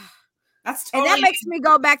is that's totally, and that makes me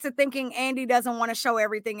go back to thinking Andy doesn't want to show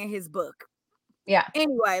everything in his book. Yeah.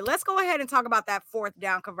 Anyway, let's go ahead and talk about that fourth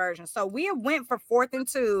down conversion. So we went for 4th and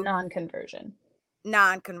 2.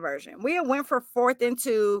 Non-conversion. We went for 4th and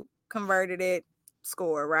 2, converted it.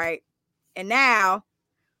 Score, right? And now,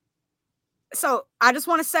 so I just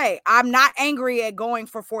want to say I'm not angry at going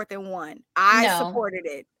for 4th and 1. I supported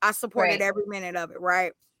it. I supported every minute of it,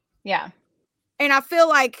 right? Yeah. And I feel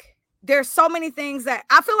like there's so many things that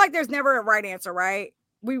I feel like there's never a right answer, right?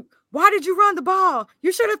 Why did you run the ball?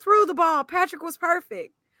 You should have threw the ball. Patrick was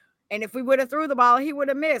perfect. And if we would have threw the ball, he would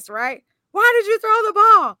have missed, right? Why did you throw the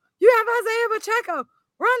ball? You have Isaiah Pacheco.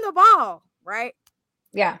 Run the ball, right?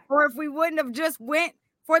 Yeah. Or if we wouldn't have just went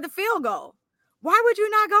for the field goal, why would you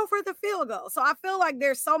not go for the field goal? So I feel like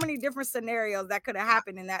there's so many different scenarios that could have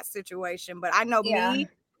happened in that situation. But I know me,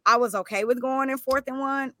 I was okay with going in 4th and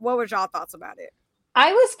 1. What was y'all thoughts about it?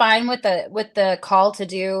 I was fine with the call to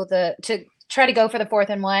try to go for the 4th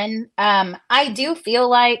and 1. I do feel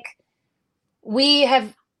like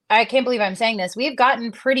I can't believe I'm saying this. We've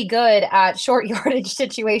gotten pretty good at short yardage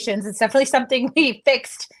situations. It's definitely something we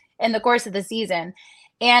fixed in the course of the season.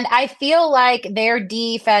 And I feel like their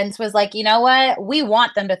defense was like, you know what? We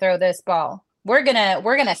want them to throw this ball. We're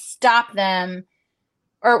gonna stop them,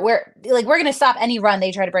 or we're gonna stop any run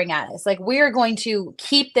they try to bring at us. Like, we're going to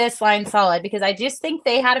keep this line solid because I just think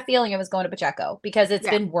they had a feeling it was going to Pacheco because it's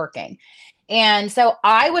been working. And so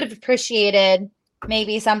I would have appreciated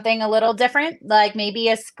maybe something a little different, like maybe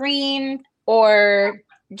a screen or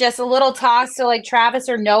just a little toss to like Travis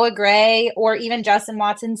or Noah Gray or even Justin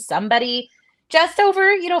Watson, somebody just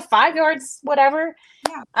over, 5 yards, whatever.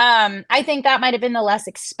 Yeah. I think that might have been the less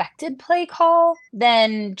expected play call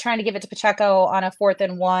than trying to give it to Pacheco on a 4th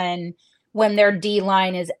and 1 when their D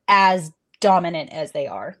line is as dominant as they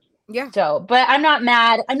are. Yeah. So, but I'm not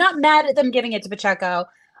mad. I'm not mad at them giving it to Pacheco.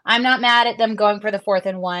 I'm not mad at them going for the 4th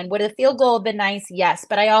and 1. Would a field goal have been nice? Yes.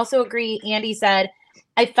 But I also agree. Andy said,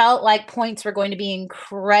 I felt like points were going to be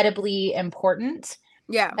incredibly important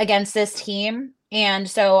against this team. And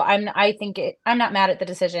so I'm not mad at the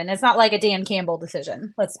decision. It's not like a Dan Campbell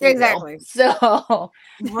decision. Let's be real. So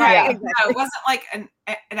right. No, it wasn't like it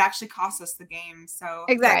actually cost us the game. So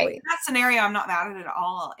exactly in that scenario, I'm not mad at it at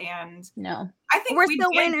all. And no, I think we're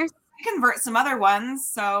still winners. Convert some other ones.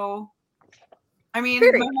 So I mean,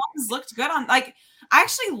 Mahomes looked good on I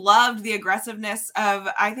actually loved the aggressiveness of,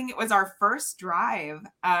 I think it was our first drive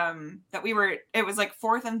that it was like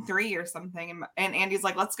 4th and 3 or something. And Andy's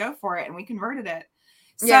like, let's go for it. And we converted it.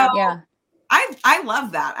 So I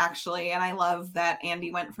love that actually. And I love that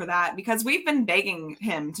Andy went for that because we've been begging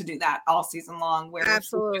him to do that all season long. Where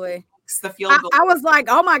absolutely the field goal. I was like,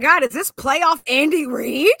 oh my God, is this playoff Andy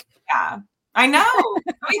Reid? Yeah, I know.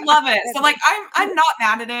 We love it. So like, I'm not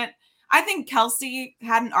mad at it. I think Kelsey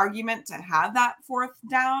had an argument to have that 4th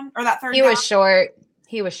down or that 3rd down. He was short.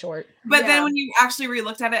 He was short. But then when you actually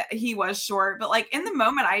re-looked at it, he was short. But like in the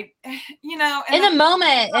moment, in the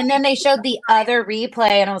moment, and then they showed the other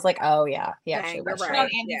replay, and I was like, oh yeah, he actually was short.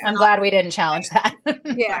 I'm glad we didn't challenge that.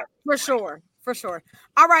 Yeah, for sure. For sure.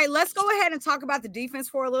 All right, let's go ahead and talk about the defense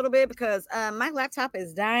for a little bit because my laptop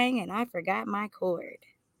is dying and I forgot my cord.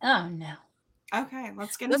 Oh no. Okay,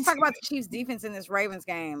 let's talk about the Chiefs defense in this Ravens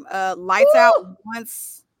game. Lights out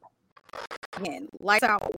once again. Lights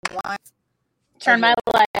out once. Turn my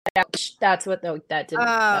light out. That's what that didn't.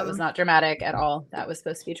 That was not dramatic at all. That was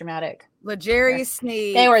supposed to be dramatic. L'Jarius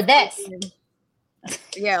Sneed. They were this.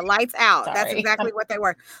 Yeah, lights out. Sorry. That's exactly what they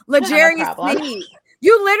were. L'Jarius Sneed.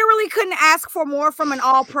 You literally couldn't ask for more from an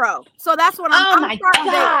All-Pro. So that's what I'm. Oh my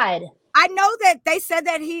God. I know that they said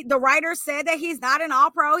that the writer said that he's not an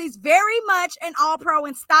All-Pro. He's very much an All-Pro,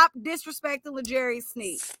 and stop disrespecting L'Jarius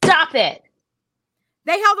Sneed. Stop it.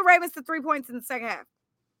 They held the Ravens to 3 points in the second half.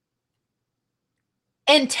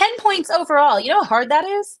 And 10 points overall. You know how hard that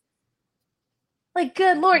is? Like,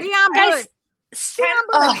 good Lord. Guys,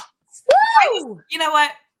 you know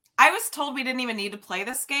what? I was told we didn't even need to play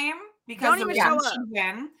this game because the Ravens should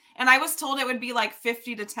win. And I was told it would be like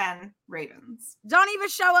 50-10 Ravens. Don't even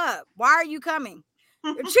show up. Why are you coming?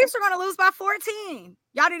 The Chiefs are going to lose by 14.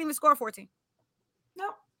 Y'all didn't even score 14.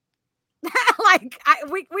 Nope. I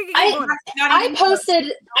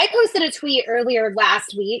posted a tweet earlier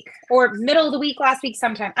last week or middle of the week last week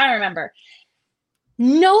sometime. I don't remember.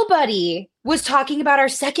 Nobody was talking about our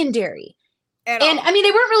secondary. And I mean,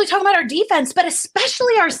 they weren't really talking about our defense, but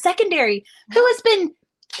especially our secondary, who has been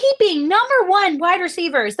keeping number one wide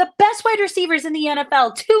receivers, the best wide receivers in the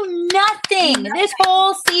NFL, to nothing this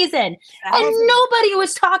whole season. And nobody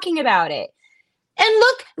was talking about it. And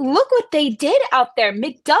look what they did out there.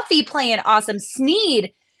 McDuffie playing awesome.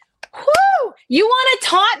 Sneed. Whoo! You want to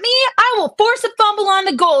taunt me? I will force a fumble on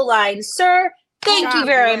the goal line, sir. Thank you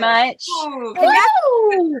very much.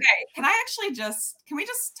 Can we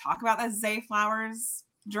just talk about that Zay Flowers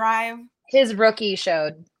drive? His rookie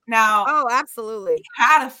showed. Now, absolutely. He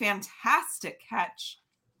had a fantastic catch,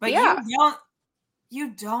 but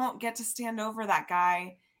you don't get to stand over that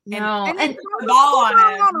guy. No, and the ball on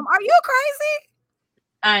him. Are you crazy?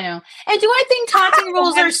 I know. And do I think taunting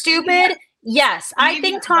rules are stupid? Yes, I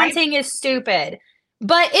think taunting is stupid.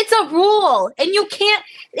 But it's a rule, and you can't.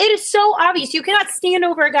 It is so obvious. You cannot stand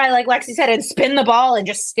over a guy like Lexi said and spin the ball and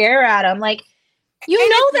just stare at him. Like,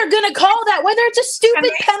 they're going to call that. Whether it's a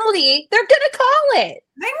stupid penalty, they're going to call it.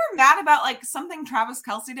 They were mad about like something Travis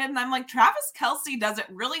Kelce did, and I'm like, Travis Kelce does it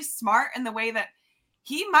really smart in the way that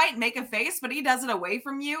he might make a face, but he does it away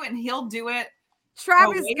from you, and he'll do it.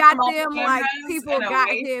 Travis got them like people got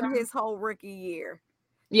him his whole rookie year.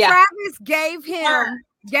 Yeah, Travis gave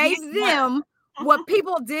them what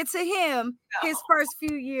people did to him his first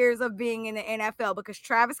few years of being in the NFL, because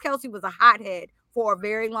Travis Kelce was a hothead for a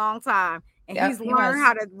very long time, and he's learned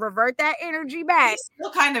how to revert that energy back. He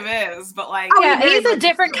still kind of is, but like, he's a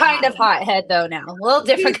different kind of hothead though now. A little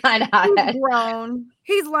different kind of hothead. He's grown.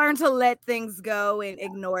 He's learned to let things go and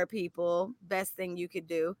ignore people. Best thing you could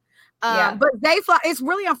do. But it's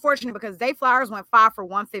really unfortunate because Zay Flowers went 5 for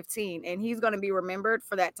 115, and he's going to be remembered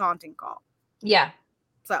for that taunting call. Yeah.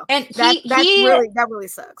 So and that really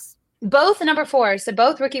sucks. Both number 4, so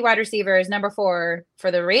both rookie wide receivers, number 4 for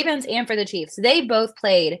the Ravens and for the Chiefs, they both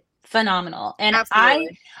played phenomenal. And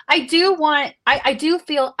absolutely. I do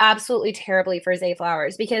feel absolutely terribly for Zay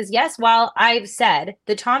Flowers because yes, while I've said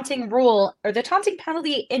the taunting rule or the taunting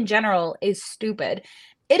penalty in general is stupid,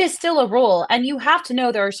 it is still a rule, and you have to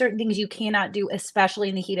know there are certain things you cannot do, especially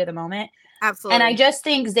in the heat of the moment. Absolutely. And I just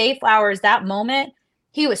think Zay Flowers, that moment,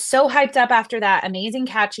 he was so hyped up after that amazing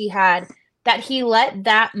catch he had that he let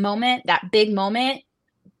that moment, that big moment,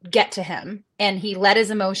 get to him, and he let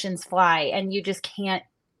his emotions fly, and you just can't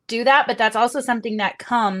do that. But that's also something that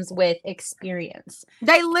comes with experience.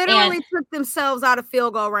 They literally took themselves out of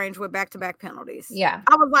field goal range with back-to-back penalties. Yeah.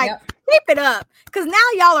 I was like, keep it up, because now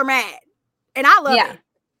y'all are mad, and I love it.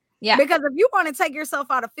 Yeah. Because if you want to take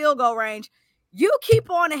yourself out of field goal range, you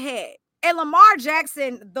keep on ahead. And Lamar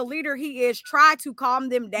Jackson, the leader he is, tried to calm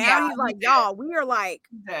them down. Yeah, he's like, y'all, we are like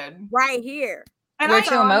right here. And we're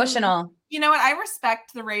too emotional. You know what? I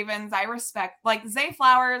respect the Ravens. I respect like Zay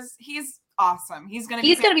Flowers. He's awesome. He's gonna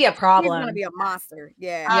be a problem. He's gonna be a monster.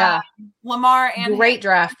 Yeah. Lamar and great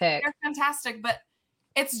draft pick. They're fantastic, but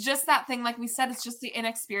it's just that thing, like we said, it's just the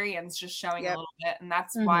inexperience just showing a little bit, and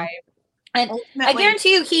that's why. And I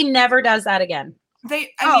guarantee you, he never does that again.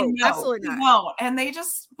 No, absolutely not. No, and they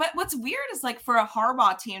just. But what's weird is like for a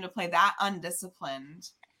Harbaugh team to play that undisciplined.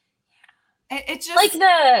 It just like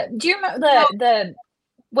do you remember the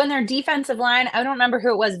when their defensive line, I don't remember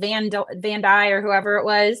who it was, Van Dye or whoever it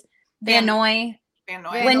was, Van Noy.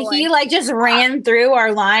 When he like just ran through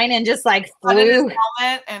our line and just like flew.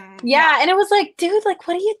 And and it was like, dude, like,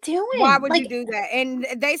 what are you doing? Why would like, you do that? And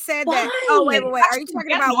they said why? that. Oh, wait. Are you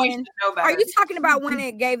talking about when? Are you talking about when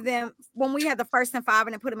it gave them, when we had the 1st and 5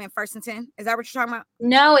 and it put them in 1st and 10? Is that what you're talking about?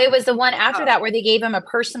 No, it was the one after that where they gave him a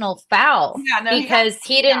personal foul. Yeah, no, because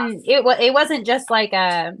he didn't. It wasn't just like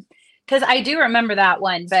a. Because I do remember that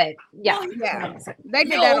one, but yeah, they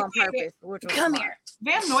did that on purpose. Which was Come smart. here.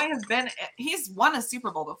 Van Noy he's won a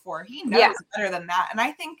Super Bowl before. He knows better than that. And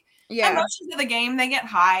I think emotions of the game, they get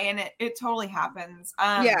high, and it totally happens.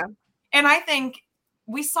 And I think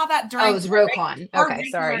we saw that during. Oh, it was Roquan. Okay,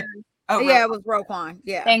 sorry. It was Roquan.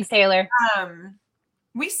 Yeah. Thanks, Taylor.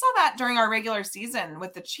 We saw that during our regular season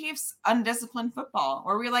with the Chiefs' undisciplined football,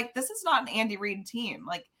 where we're like, this is not an Andy Reid team.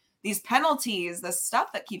 Like, these penalties, the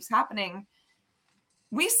stuff that keeps happening.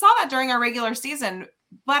 We saw that during our regular season,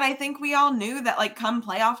 but I think we all knew that, like, come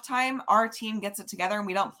playoff time, our team gets it together and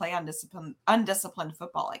we don't play undisciplined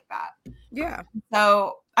football like that. Yeah.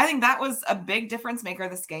 So I think that was a big difference maker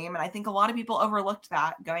this game. And I think a lot of people overlooked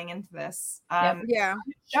that going into this. It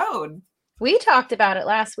showed. We talked about it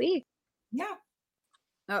last week. Yeah.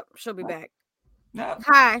 Oh, she'll be back. No.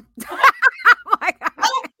 Hi. Oh my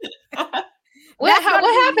God. What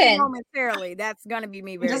happened? Momentarily, that's gonna be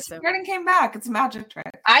me very soon. Just came back. It's a magic trick.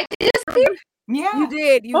 I disappeared. Yeah, you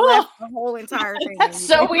did. You left the whole entire thing. That's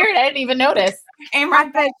so weird. I didn't even notice. I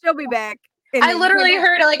said she'll be back. I literally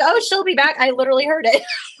heard it. Like, oh, she'll be back. I literally heard it.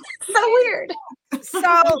 So weird.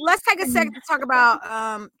 So let's take a second to talk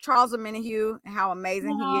about Charles Omenihu and how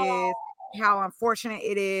amazing he is. How unfortunate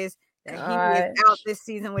it is that he is out this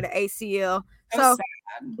season with an ACL. So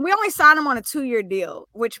we only signed him on a 2-year deal,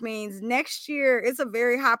 which means next year it's a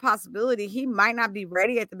very high possibility he might not be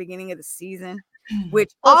ready at the beginning of the season.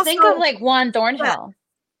 Which also think of like Juan Thornhill.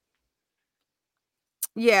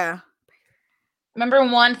 Yeah. Remember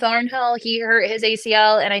Juan Thornhill? He hurt his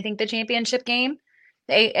ACL, and I think the championship game,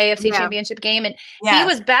 the AFC championship game, and he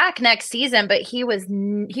was back next season, but he was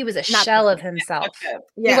a shell of himself.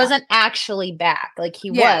 He wasn't actually back, like he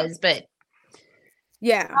was, but.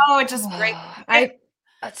 Yeah. Oh, it just breaks.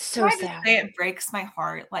 That's so sad. It breaks my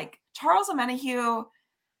heart. Like, Charles Omenihu,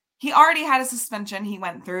 he already had a suspension he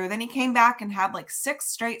went through. Then he came back and had like 6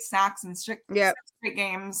 straight sacks and 6 straight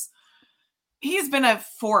games. He's been a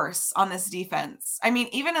force on this defense. I mean,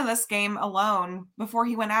 even in this game alone, before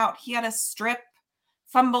he went out, he had a strip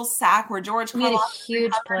fumble sack where George made a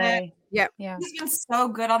huge play. Yeah. He's been so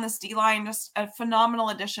good on this D-line. Just a phenomenal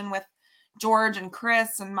addition with George and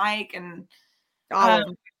Chris and Mike and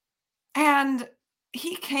and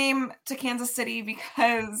he came to Kansas City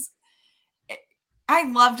because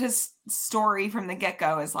I loved his story from the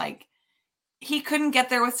get-go. Is like, he couldn't get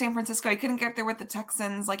there with San Francisco. He couldn't get there with the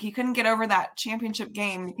Texans. Like, he couldn't get over that championship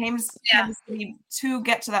game. He came to Kansas City to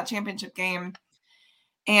get to that championship game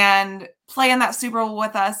and play in that Super Bowl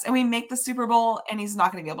with us. And we make the Super Bowl and he's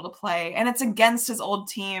not going to be able to play. And it's against his old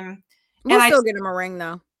team. We'll still get him a ring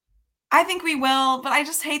though. I think we will, but I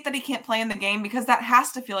just hate that he can't play in the game because that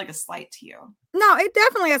has to feel like a slight to you. No, it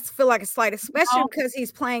definitely has to feel like a slight, especially because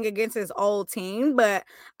he's playing against his old team. But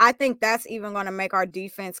I think that's even going to make our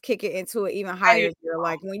defense kick it into an even higher gear.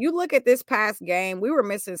 Like, when you look at this past game, we were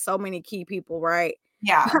missing so many key people, right?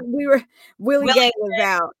 Yeah. Willie Gay was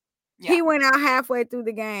out. Yeah. He went out halfway through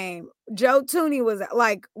the game. Joe Tooney was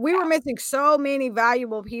like, we were missing so many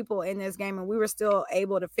valuable people in this game, and we were still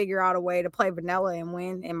able to figure out a way to play vanilla and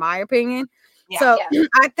win, in my opinion. Yeah. So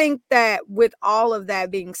I think that with all of that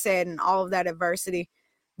being said and all of that adversity,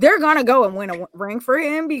 they're going to go and win a ring for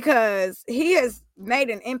him because he has made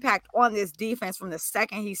an impact on this defense from the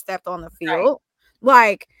second he stepped on the field.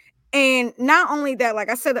 Like, and not only that, like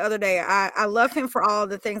I said the other day, I love him for all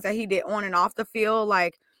the things that he did on and off the field.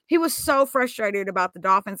 Like, he was so frustrated about the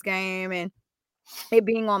Dolphins game and it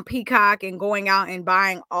being on Peacock and going out and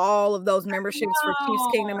buying all of those memberships for Chiefs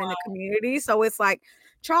Kingdom in the community. So it's like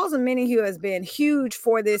Charles Omenihu has been huge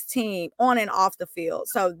for this team on and off the field.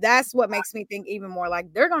 So that's what makes me think even more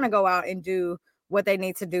like they're going to go out and do what they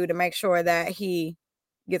need to do to make sure that he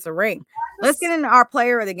gets a ring. Let's get into our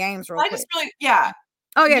player of the games real quick.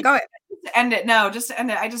 Oh, yeah, go ahead. To end it. No, just to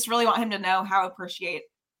end it. I just really want him to know how appreciative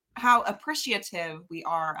we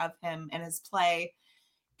are of him and his play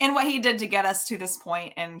and what he did to get us to this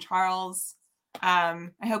point. And Charles, I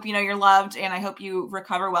hope you know you're loved, and I hope you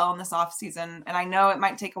recover well in this off season. And I know it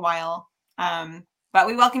might take a while, but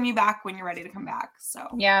we welcome you back when you're ready to come back. So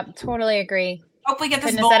yeah, totally agree. Hopefully get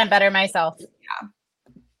this. Couldn't have said it better myself.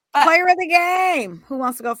 Yeah. Player of the game. Who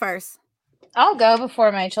wants to go first? I'll go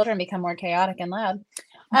before my children become more chaotic and loud.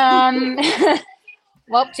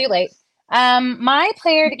 Well, too late. My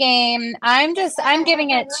player of the game, I'm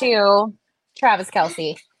giving it to Travis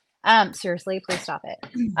Kelce. Seriously, please stop it.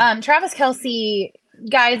 Travis Kelce,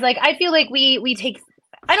 guys, like I feel like we take,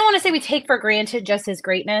 I don't want to say we take for granted just his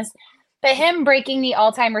greatness, but him breaking the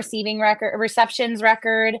all-time receptions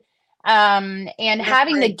record, and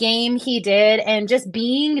having the game he did, and just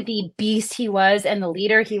being the beast he was and the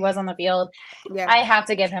leader he was on the field, I have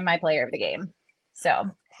to give him my player of the game.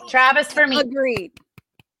 So Travis for me.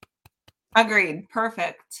 Agreed.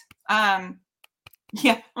 Perfect.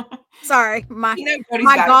 Yeah. Sorry, my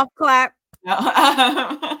my golf clap. No.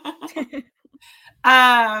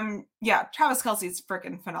 Yeah, Travis Kelce's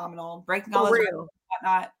freaking phenomenal. Breaking all his records and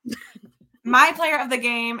whatnot. My player of the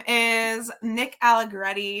game is Nick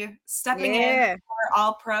Allegretti, stepping in for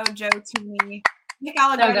All-Pro Joe Tooney. Nick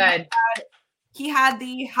Allegretti, he had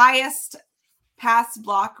the highest pass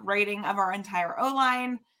block rating of our entire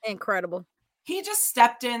O-line. Incredible. He just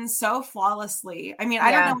stepped in so flawlessly. I mean, I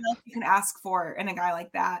don't know what else you can ask for in a guy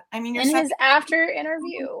like that. I mean, his after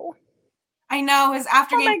interview. I know his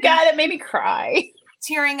after game. Oh my God, it made me cry.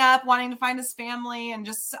 Tearing up, wanting to find his family, and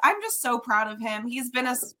I'm just so proud of him. He's been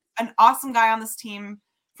an awesome guy on this team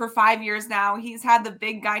for 5 years now. He's had the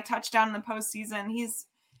big guy touchdown in the postseason. He's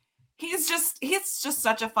just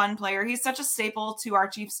such a fun player. He's such a staple to our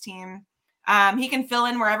Chiefs team. He can fill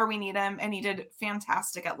in wherever we need him, and he did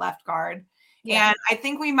fantastic at left guard. Yeah. And I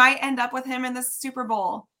think we might end up with him in this Super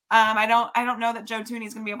Bowl. I don't know that Joe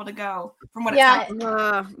Tooney's going to be able to go from what it sounds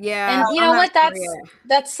like. And you know what?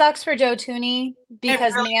 That sucks for Joe Tooney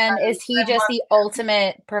because really is he just the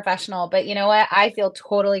ultimate professional? But you know what? I feel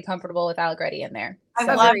totally comfortable with Allegretti in there. I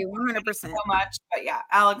love 100% so much. But yeah,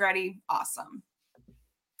 Allegretti, awesome.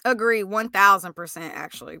 Agree, 1,000%.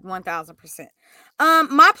 Actually, 1,000%.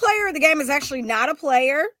 My player of the game is actually not a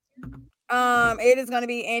player. It is going to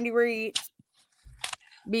be Andy Reid.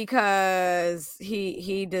 Because he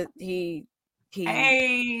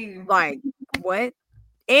like what?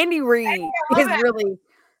 Andy Reid is really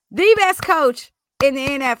the best coach in the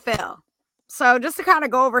NFL. So just to kind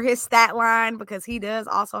of go over his stat line, because he does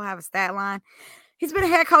also have a stat line. He's been a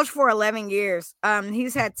head coach for 11 years.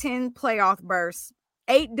 He's had 10 playoff berths,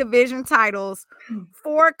 8 division titles,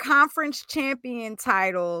 4 conference champion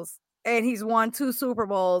titles, and he's won 2 Super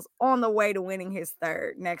Bowls on the way to winning his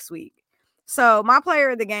 3rd next week. So my player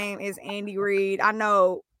of the game is Andy Reid. I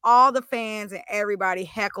know all the fans and everybody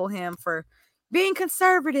heckle him for being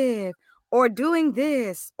conservative or doing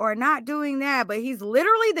this or not doing that, but he's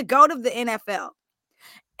literally the GOAT of the NFL.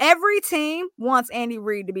 Every team wants Andy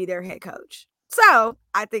Reid to be their head coach. So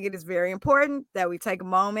I think it is very important that we take a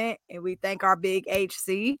moment and we thank our big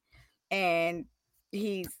HC. And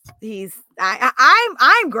I'm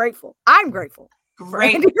grateful. I'm grateful.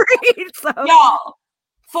 Great. Andy Reid. So y'all.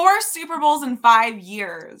 4 Super Bowls in 5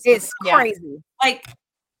 years. It's crazy. Like,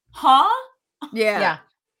 huh? Yeah.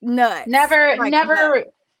 Nuts. Never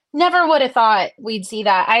would have thought we'd see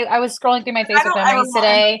that. I was scrolling through my Facebook memories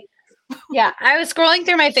today. Yeah, I was scrolling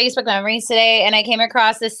through my Facebook memories today, and I came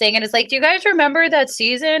across this thing, and it's like, do you guys remember that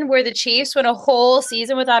season where the Chiefs went a whole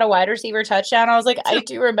season without a wide receiver touchdown? I was like, I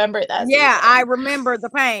do remember that. Yeah, season. I remember the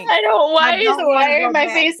pain. I don't. Why are my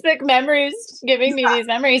Facebook memories giving me these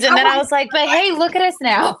memories? And then I was like, but hey, look at us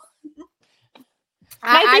now.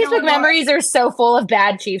 My Facebook memories are so full of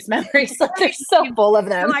bad Chiefs memories. Like, they're so full of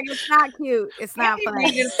them. Like, it's not cute. It's not fun.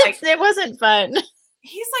 It wasn't fun.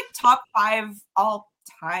 He's like top 5 all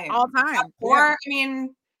time. All time. I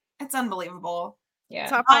mean, it's unbelievable. Yeah.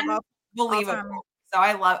 Top 5 unbelievable. So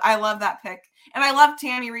I love that pick. And I love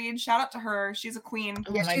Tammy Reid. Shout out to her. She's a queen.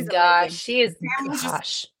 Oh my gosh. She is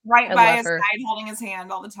just right by his side, holding his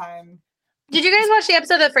hand all the time. Did you guys watch the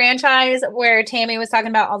episode of The Franchise where Tammy was talking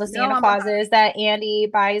about all the Santa Clauses that Andy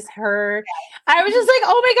buys her? I was just like,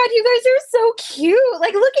 oh my God, you guys are so cute.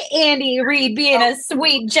 Like, look at Andy Reid being a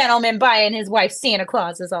sweet gentleman buying his wife Santa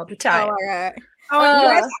Clauses all the time. Oh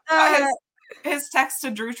my God. His text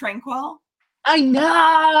to Drew Tranquil. I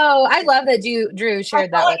know. I love that Drew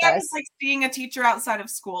shared that with us. I was like seeing a teacher outside of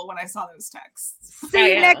school when I saw those texts.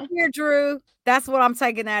 See you next year, Drew. That's what I'm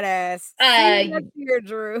taking that as. See you next year,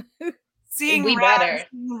 Drew. Seeing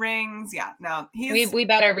rings. Yeah, no. We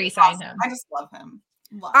better re-sign him. I just love him.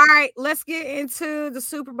 All right, let's get into the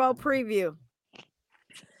Super Bowl preview.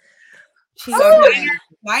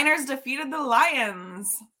 Niners defeated the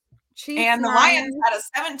Lions. The Lions had a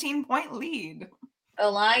 17-point lead. The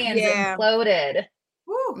Lions imploded.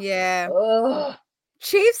 Woo. Yeah. Ugh.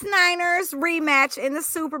 Chiefs Niners rematch in the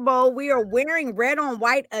Super Bowl. We are wearing red on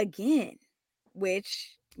white again,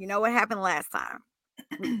 which you know what happened last time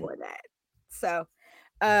before that. So,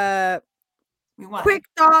 We won. Quick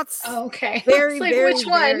thoughts. Oh, okay. Very, Like, very, which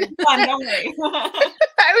one? very- Don't worry.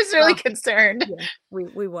 I was really concerned. Yeah,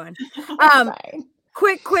 we won. Fine.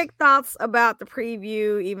 Quick thoughts about the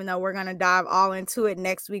preview, even though we're gonna dive all into it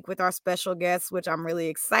next week with our special guests, which I'm really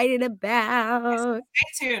excited about.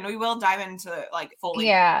 Stay tuned. We will dive into like fully.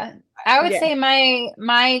 Yeah. I would Yeah. say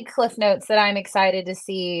my cliff notes that I'm excited to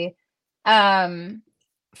see,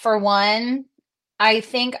 for one, I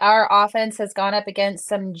think our offense has gone up against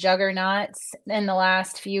some juggernauts in the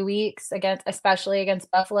last few weeks, especially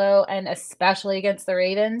against Buffalo and especially against the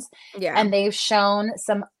Ravens. Yeah. And they've shown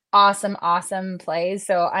some awesome plays.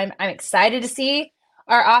 So I'm excited to see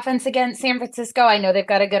our offense against San Francisco. I know they've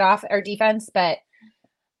got a good defense, but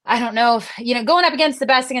I don't know if, going up against the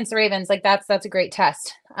best against the Ravens, like that's a great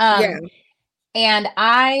test. Yeah. And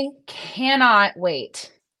I cannot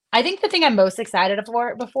wait. I think the thing I'm most excited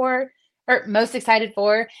for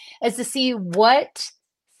is to see what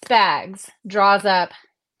Spags draws up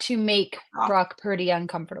to make Brock Purdy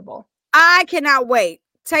uncomfortable. I cannot wait.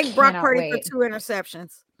 Take Brock Cannot Purdy wait. for 2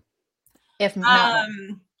 interceptions. If not,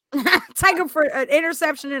 Take him for an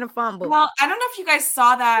interception and a fumble. Well, I don't know if you guys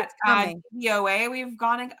saw that coming. DOA we've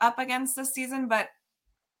gone up against this season, but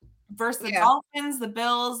versus the Dolphins, the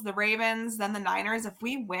Bills, the Ravens, then the Niners, if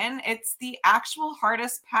we win, it's the actual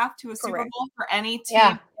hardest path to a Super Bowl for any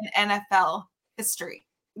team in NFL history.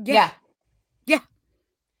 Yeah.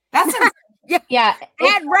 That's yeah.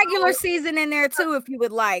 Add regular season in there too, if you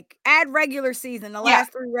would like. Add regular season, the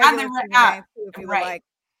last 3 regular season games too, if you would like.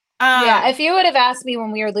 Yeah, if you would have asked me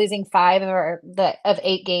when we were losing 5 of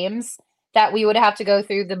 8 games that we would have to go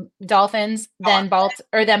through the Dolphins, then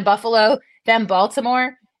Buffalo, then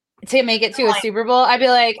Baltimore to make it to a Super Bowl, I'd be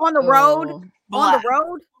like, on the road.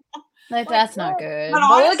 Like, that's not good. But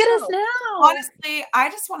look at us now. Honestly,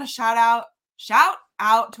 I just want to shout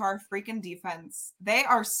out to our freaking defense. They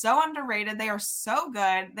are so underrated. They are so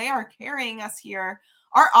good. They are carrying us here.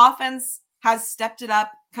 Our offense has stepped it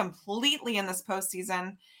up completely in this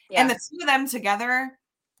postseason. And the two of them together,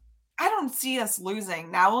 I don't see us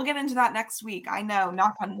losing. Now, we'll get into that next week. I know,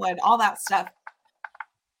 knock on wood, all that stuff.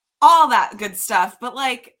 All that good stuff. But,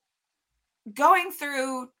 like, going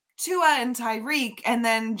through Tua and Tyreek and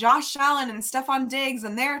then Josh Allen and Stephon Diggs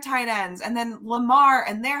and their tight ends and then Lamar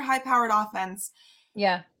and their high-powered offense.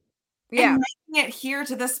 Yeah. And making it here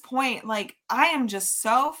to this point, like, I am just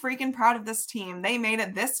so freaking proud of this team. They made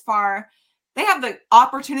it this far. They have the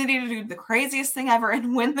opportunity to do the craziest thing ever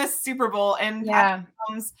and win this Super Bowl in Patrick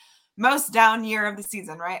Mahomes' most down year of the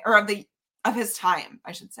season, right? Or of his time,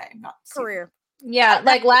 I should say, not career. Yeah,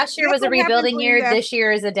 like last year was a rebuilding year. This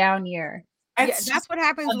year is a down year. That's what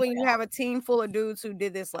happens when you have a team full of dudes who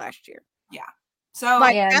did this last year. Yeah. So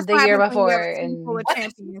like that's the year before, and what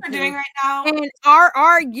we're doing right now. And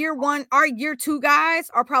our year 1, our year 2 guys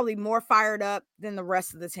are probably more fired up than the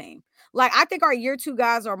rest of the team. Like, I think our year 2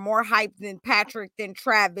 guys are more hyped than Patrick, than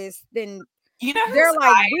Travis, than they're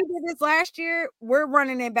like, we did this last year, we're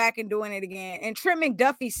running it back and doing it again. And Trent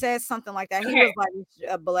McDuffie says something like that. He was like,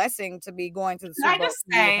 it's a blessing to be going to the Super Bowl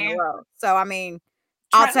in a row. So I mean,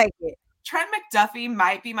 I'll take it. Trent McDuffie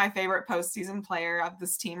might be my favorite postseason player of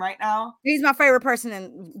this team right now. He's my favorite person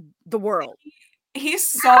in the world.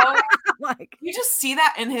 He's so like, you just see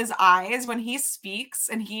that in his eyes when he speaks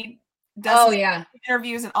and he does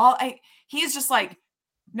interviews and all. He's just like,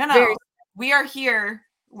 no, we are here.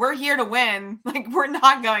 We're here to win. Like, we're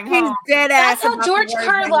not going home. Dead ass. That's how George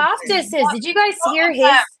Karlaftis is. Did you guys hear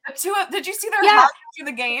his? Did you see their hug through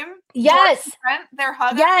the game? Yes. Their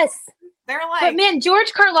hug. Yes. They're like, but man,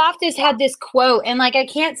 George Karlaftis had this quote, and like I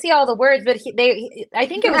can't see all the words, but I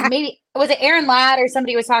think it was it Aaron Ladd or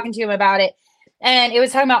somebody was talking to him about it, and it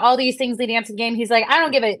was talking about all these things leading up to the game. He's like, I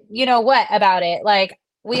don't give a what about it. Like,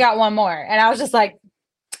 we got one more, and I was just like,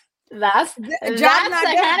 that's the kind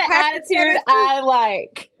of attitude I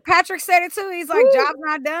like. Patrick said it too. He's like, job's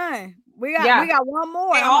not done. We got one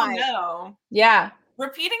more. They all know. Yeah.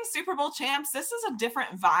 Repeating Super Bowl champs. This is a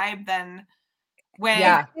different vibe than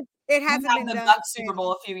when it hasn't been the done Bucs Super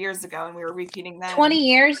Bowl a few years ago, and we were repeating that. 20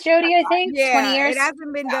 years, Jodi, I think. Yeah, 20 years. It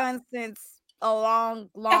hasn't been done since a long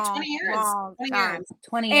 20 years. Long time.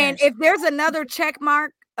 20 years. And if there's another check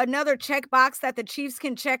mark, another check box that the Chiefs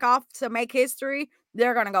can check off to make history,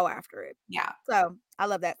 they're gonna go after it. Yeah. So I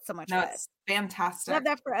love that so much. No, it's fantastic. Love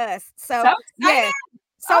that for us. So yeah.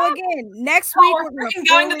 So again, next week we're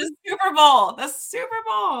going to the Super Bowl. The Super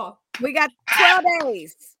Bowl. We got 12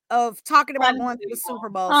 days of talking about going to the Super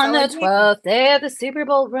Bowl. On the 12th day of the Super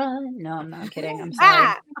Bowl run. No, I'm not kidding. I'm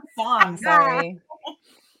sorry. I'm sorry.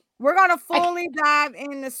 We're gonna fully dive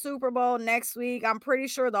in the Super Bowl next week. I'm pretty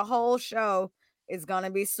sure the whole show It's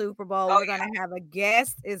gonna be Super Bowl. Oh, We're gonna have a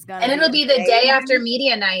guest. It's gonna And it'll be the day amazing. after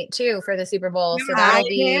media night too for the Super Bowl. So I that'll can't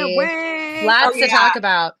be wait. lots to talk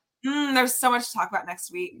about. There's so much to talk about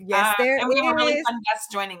next week. Yes, there and we have a really is. fun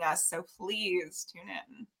guest joining us, so please tune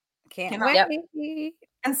in. Can't wait. Yep.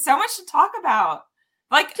 And so much to talk about.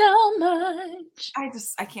 Like So much.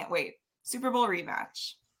 I can't wait. Super Bowl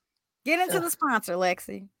rematch. Get into the sponsor,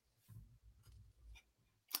 Lexi.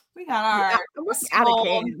 We got our I'm out of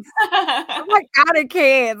cans. I'm like out of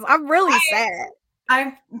cans. I'm really sad.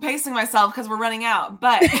 I'm pacing myself because we're running out,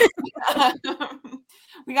 but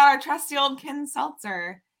we got our trusty old Kin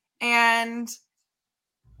Seltzer, and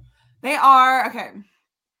they are okay.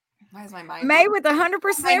 Why is my mind made with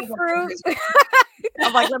 100% fruit?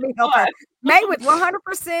 I'm like, let me help her. Made with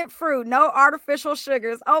 100% fruit, no artificial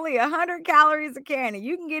sugars, only 100 calories a can, and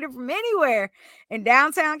you can get it from anywhere in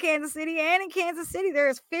downtown Kansas City and in Kansas City.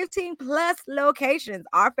 There's 15 plus locations.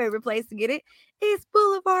 Our favorite place to get it is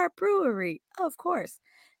Boulevard Brewery, of course.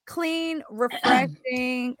 Clean,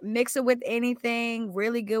 refreshing, mix it with anything,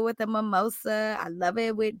 really good with a mimosa. I love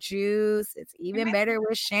it with juice. It's even better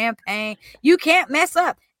with champagne. You can't mess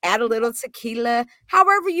up. Add a little tequila,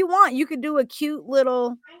 however you want. You could do a cute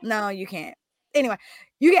little, no, you can't. Anyway,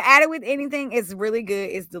 you can add it with anything. It's really good.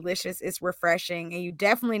 It's delicious. It's refreshing. And you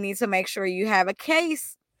definitely need to make sure you have a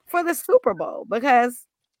case for the Super Bowl, because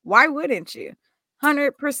why wouldn't you?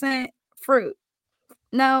 100% fruit,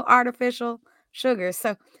 no artificial sugar.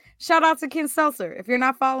 So shout out to Kin Seltzer. If you're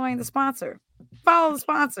not following the sponsor, follow the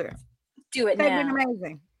sponsor. Do it They've now. been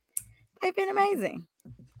amazing. They've been amazing.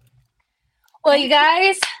 Well, you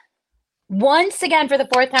guys, once again for the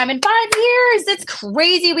fourth time in 5 years, it's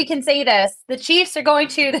crazy we can say this. The Chiefs are going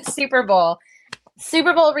to the Super Bowl.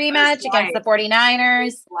 Super Bowl rematch against the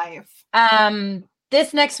 49ers. Life.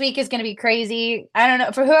 This next week is going to be crazy. I don't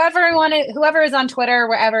know. For whoever is on Twitter,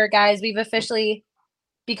 wherever, guys, we've officially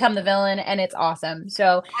become the villain, and it's awesome.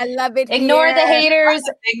 So I love it. Ignore here. the haters.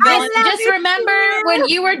 Just Remember when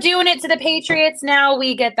you were doing it to the Patriots, now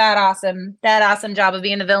we get that awesome job of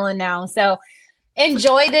being the villain now. So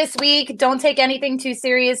enjoy this week. Don't take anything too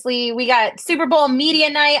seriously. We got Super Bowl media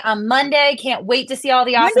night on Monday. Can't wait to see all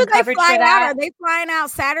the awesome coverage for that. Are they flying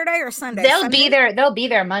out Saturday or Sunday? They'll be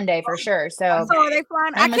there Monday for sure. So are they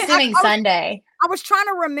flying? I'm assuming Sunday. I was trying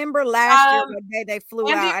to remember last year what day they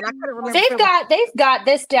flew out, and I couldn't remember. They've got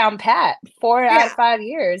this down pat 4 out of 5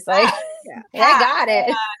 years. Like they got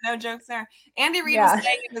it. No jokes there. Andy Reid was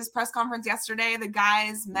saying in his press conference yesterday, the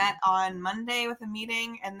guys met on Monday with a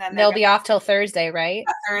meeting, and then they'll be off till Thursday, right?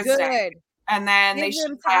 Thursday. Good. And then they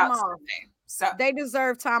should time off. Sunday. So they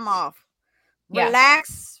deserve time off.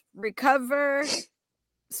 Relax, recover.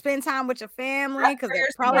 Spend time with your family, because they're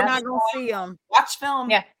probably not going to see them. Watch film.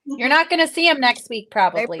 Yeah, you're not going to see them next week,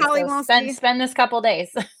 probably. They probably won't spend this couple days.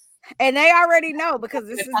 And they already know, because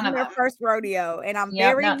this is their first rodeo, and I'm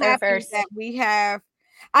very happy that we have.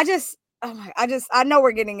 I know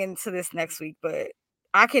we're getting into this next week, but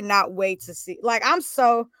I cannot wait to see. Like,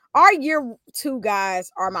 our year 2 guys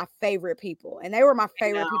are my favorite people, and they were my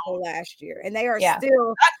favorite people last year, and they are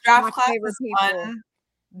still my favorite people.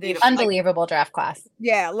 Unbelievable draft class.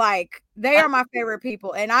 Yeah, like they are my favorite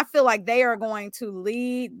people, and I feel like they are going to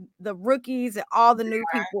lead the rookies and all the new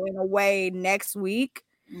people in a way next week.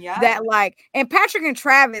 Yeah, that and Patrick and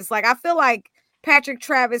Travis, I feel like Patrick,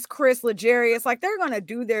 Travis, Chris, Legarius, they're gonna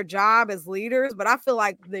do their job as leaders, but I feel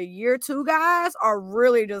like the year 2 guys are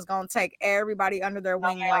really just gonna take everybody under their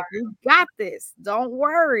wing. We got this. Don't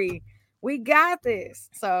worry, we got this.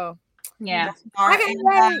 So. Yeah.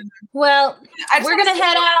 Well, we're going to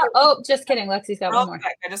head out. Oh, just kidding. Lexi's got one more.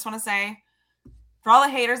 I just want to say, for all the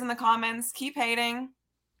haters in the comments, keep hating.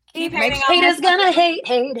 Keep hating. Haters going to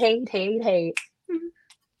hate.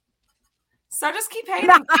 So just keep hating.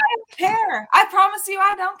 I don't care. I promise you,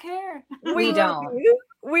 I don't care. We don't.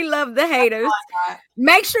 We love the haters.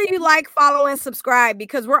 Make sure you follow, and subscribe,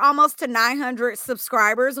 because we're almost to 900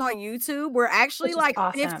 subscribers on YouTube. We're actually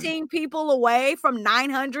awesome. 15 people away from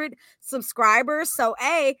 900 subscribers. So,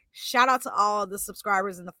 shout out to all the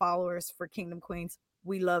subscribers and the followers for Kingdom Queens.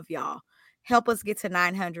 We love y'all. Help us get to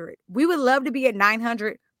 900. We would love to be at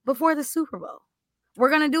 900 before the Super Bowl. We're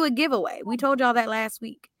going to do a giveaway. We told y'all that last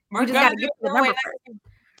week. We just got to get the number first.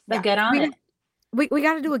 But get on it. We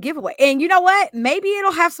got to do a giveaway. And you know what? Maybe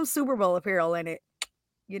it'll have some Super Bowl apparel in it.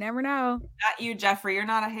 You never know. Not you, Jeffrey. You're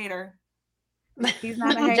not a hater. He's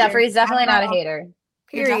not a hater. Jeffrey's definitely not a hater.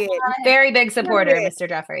 Period. Very big supporter, Mr.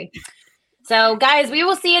 Jeffrey. So, guys, we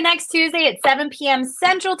will see you next Tuesday at 7 p.m.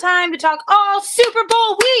 Central Time to talk all Super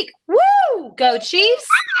Bowl week. Woo! Go Chiefs.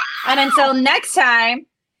 And until next time,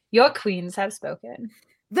 your queens have spoken.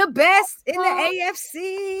 The best in the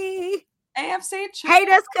AFC. AFC Champs. Hate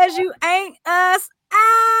us because you ain't us.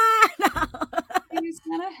 Ah, no. He's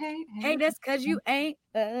gonna hate Hate us because you ain't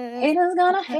us. Haters gonna hate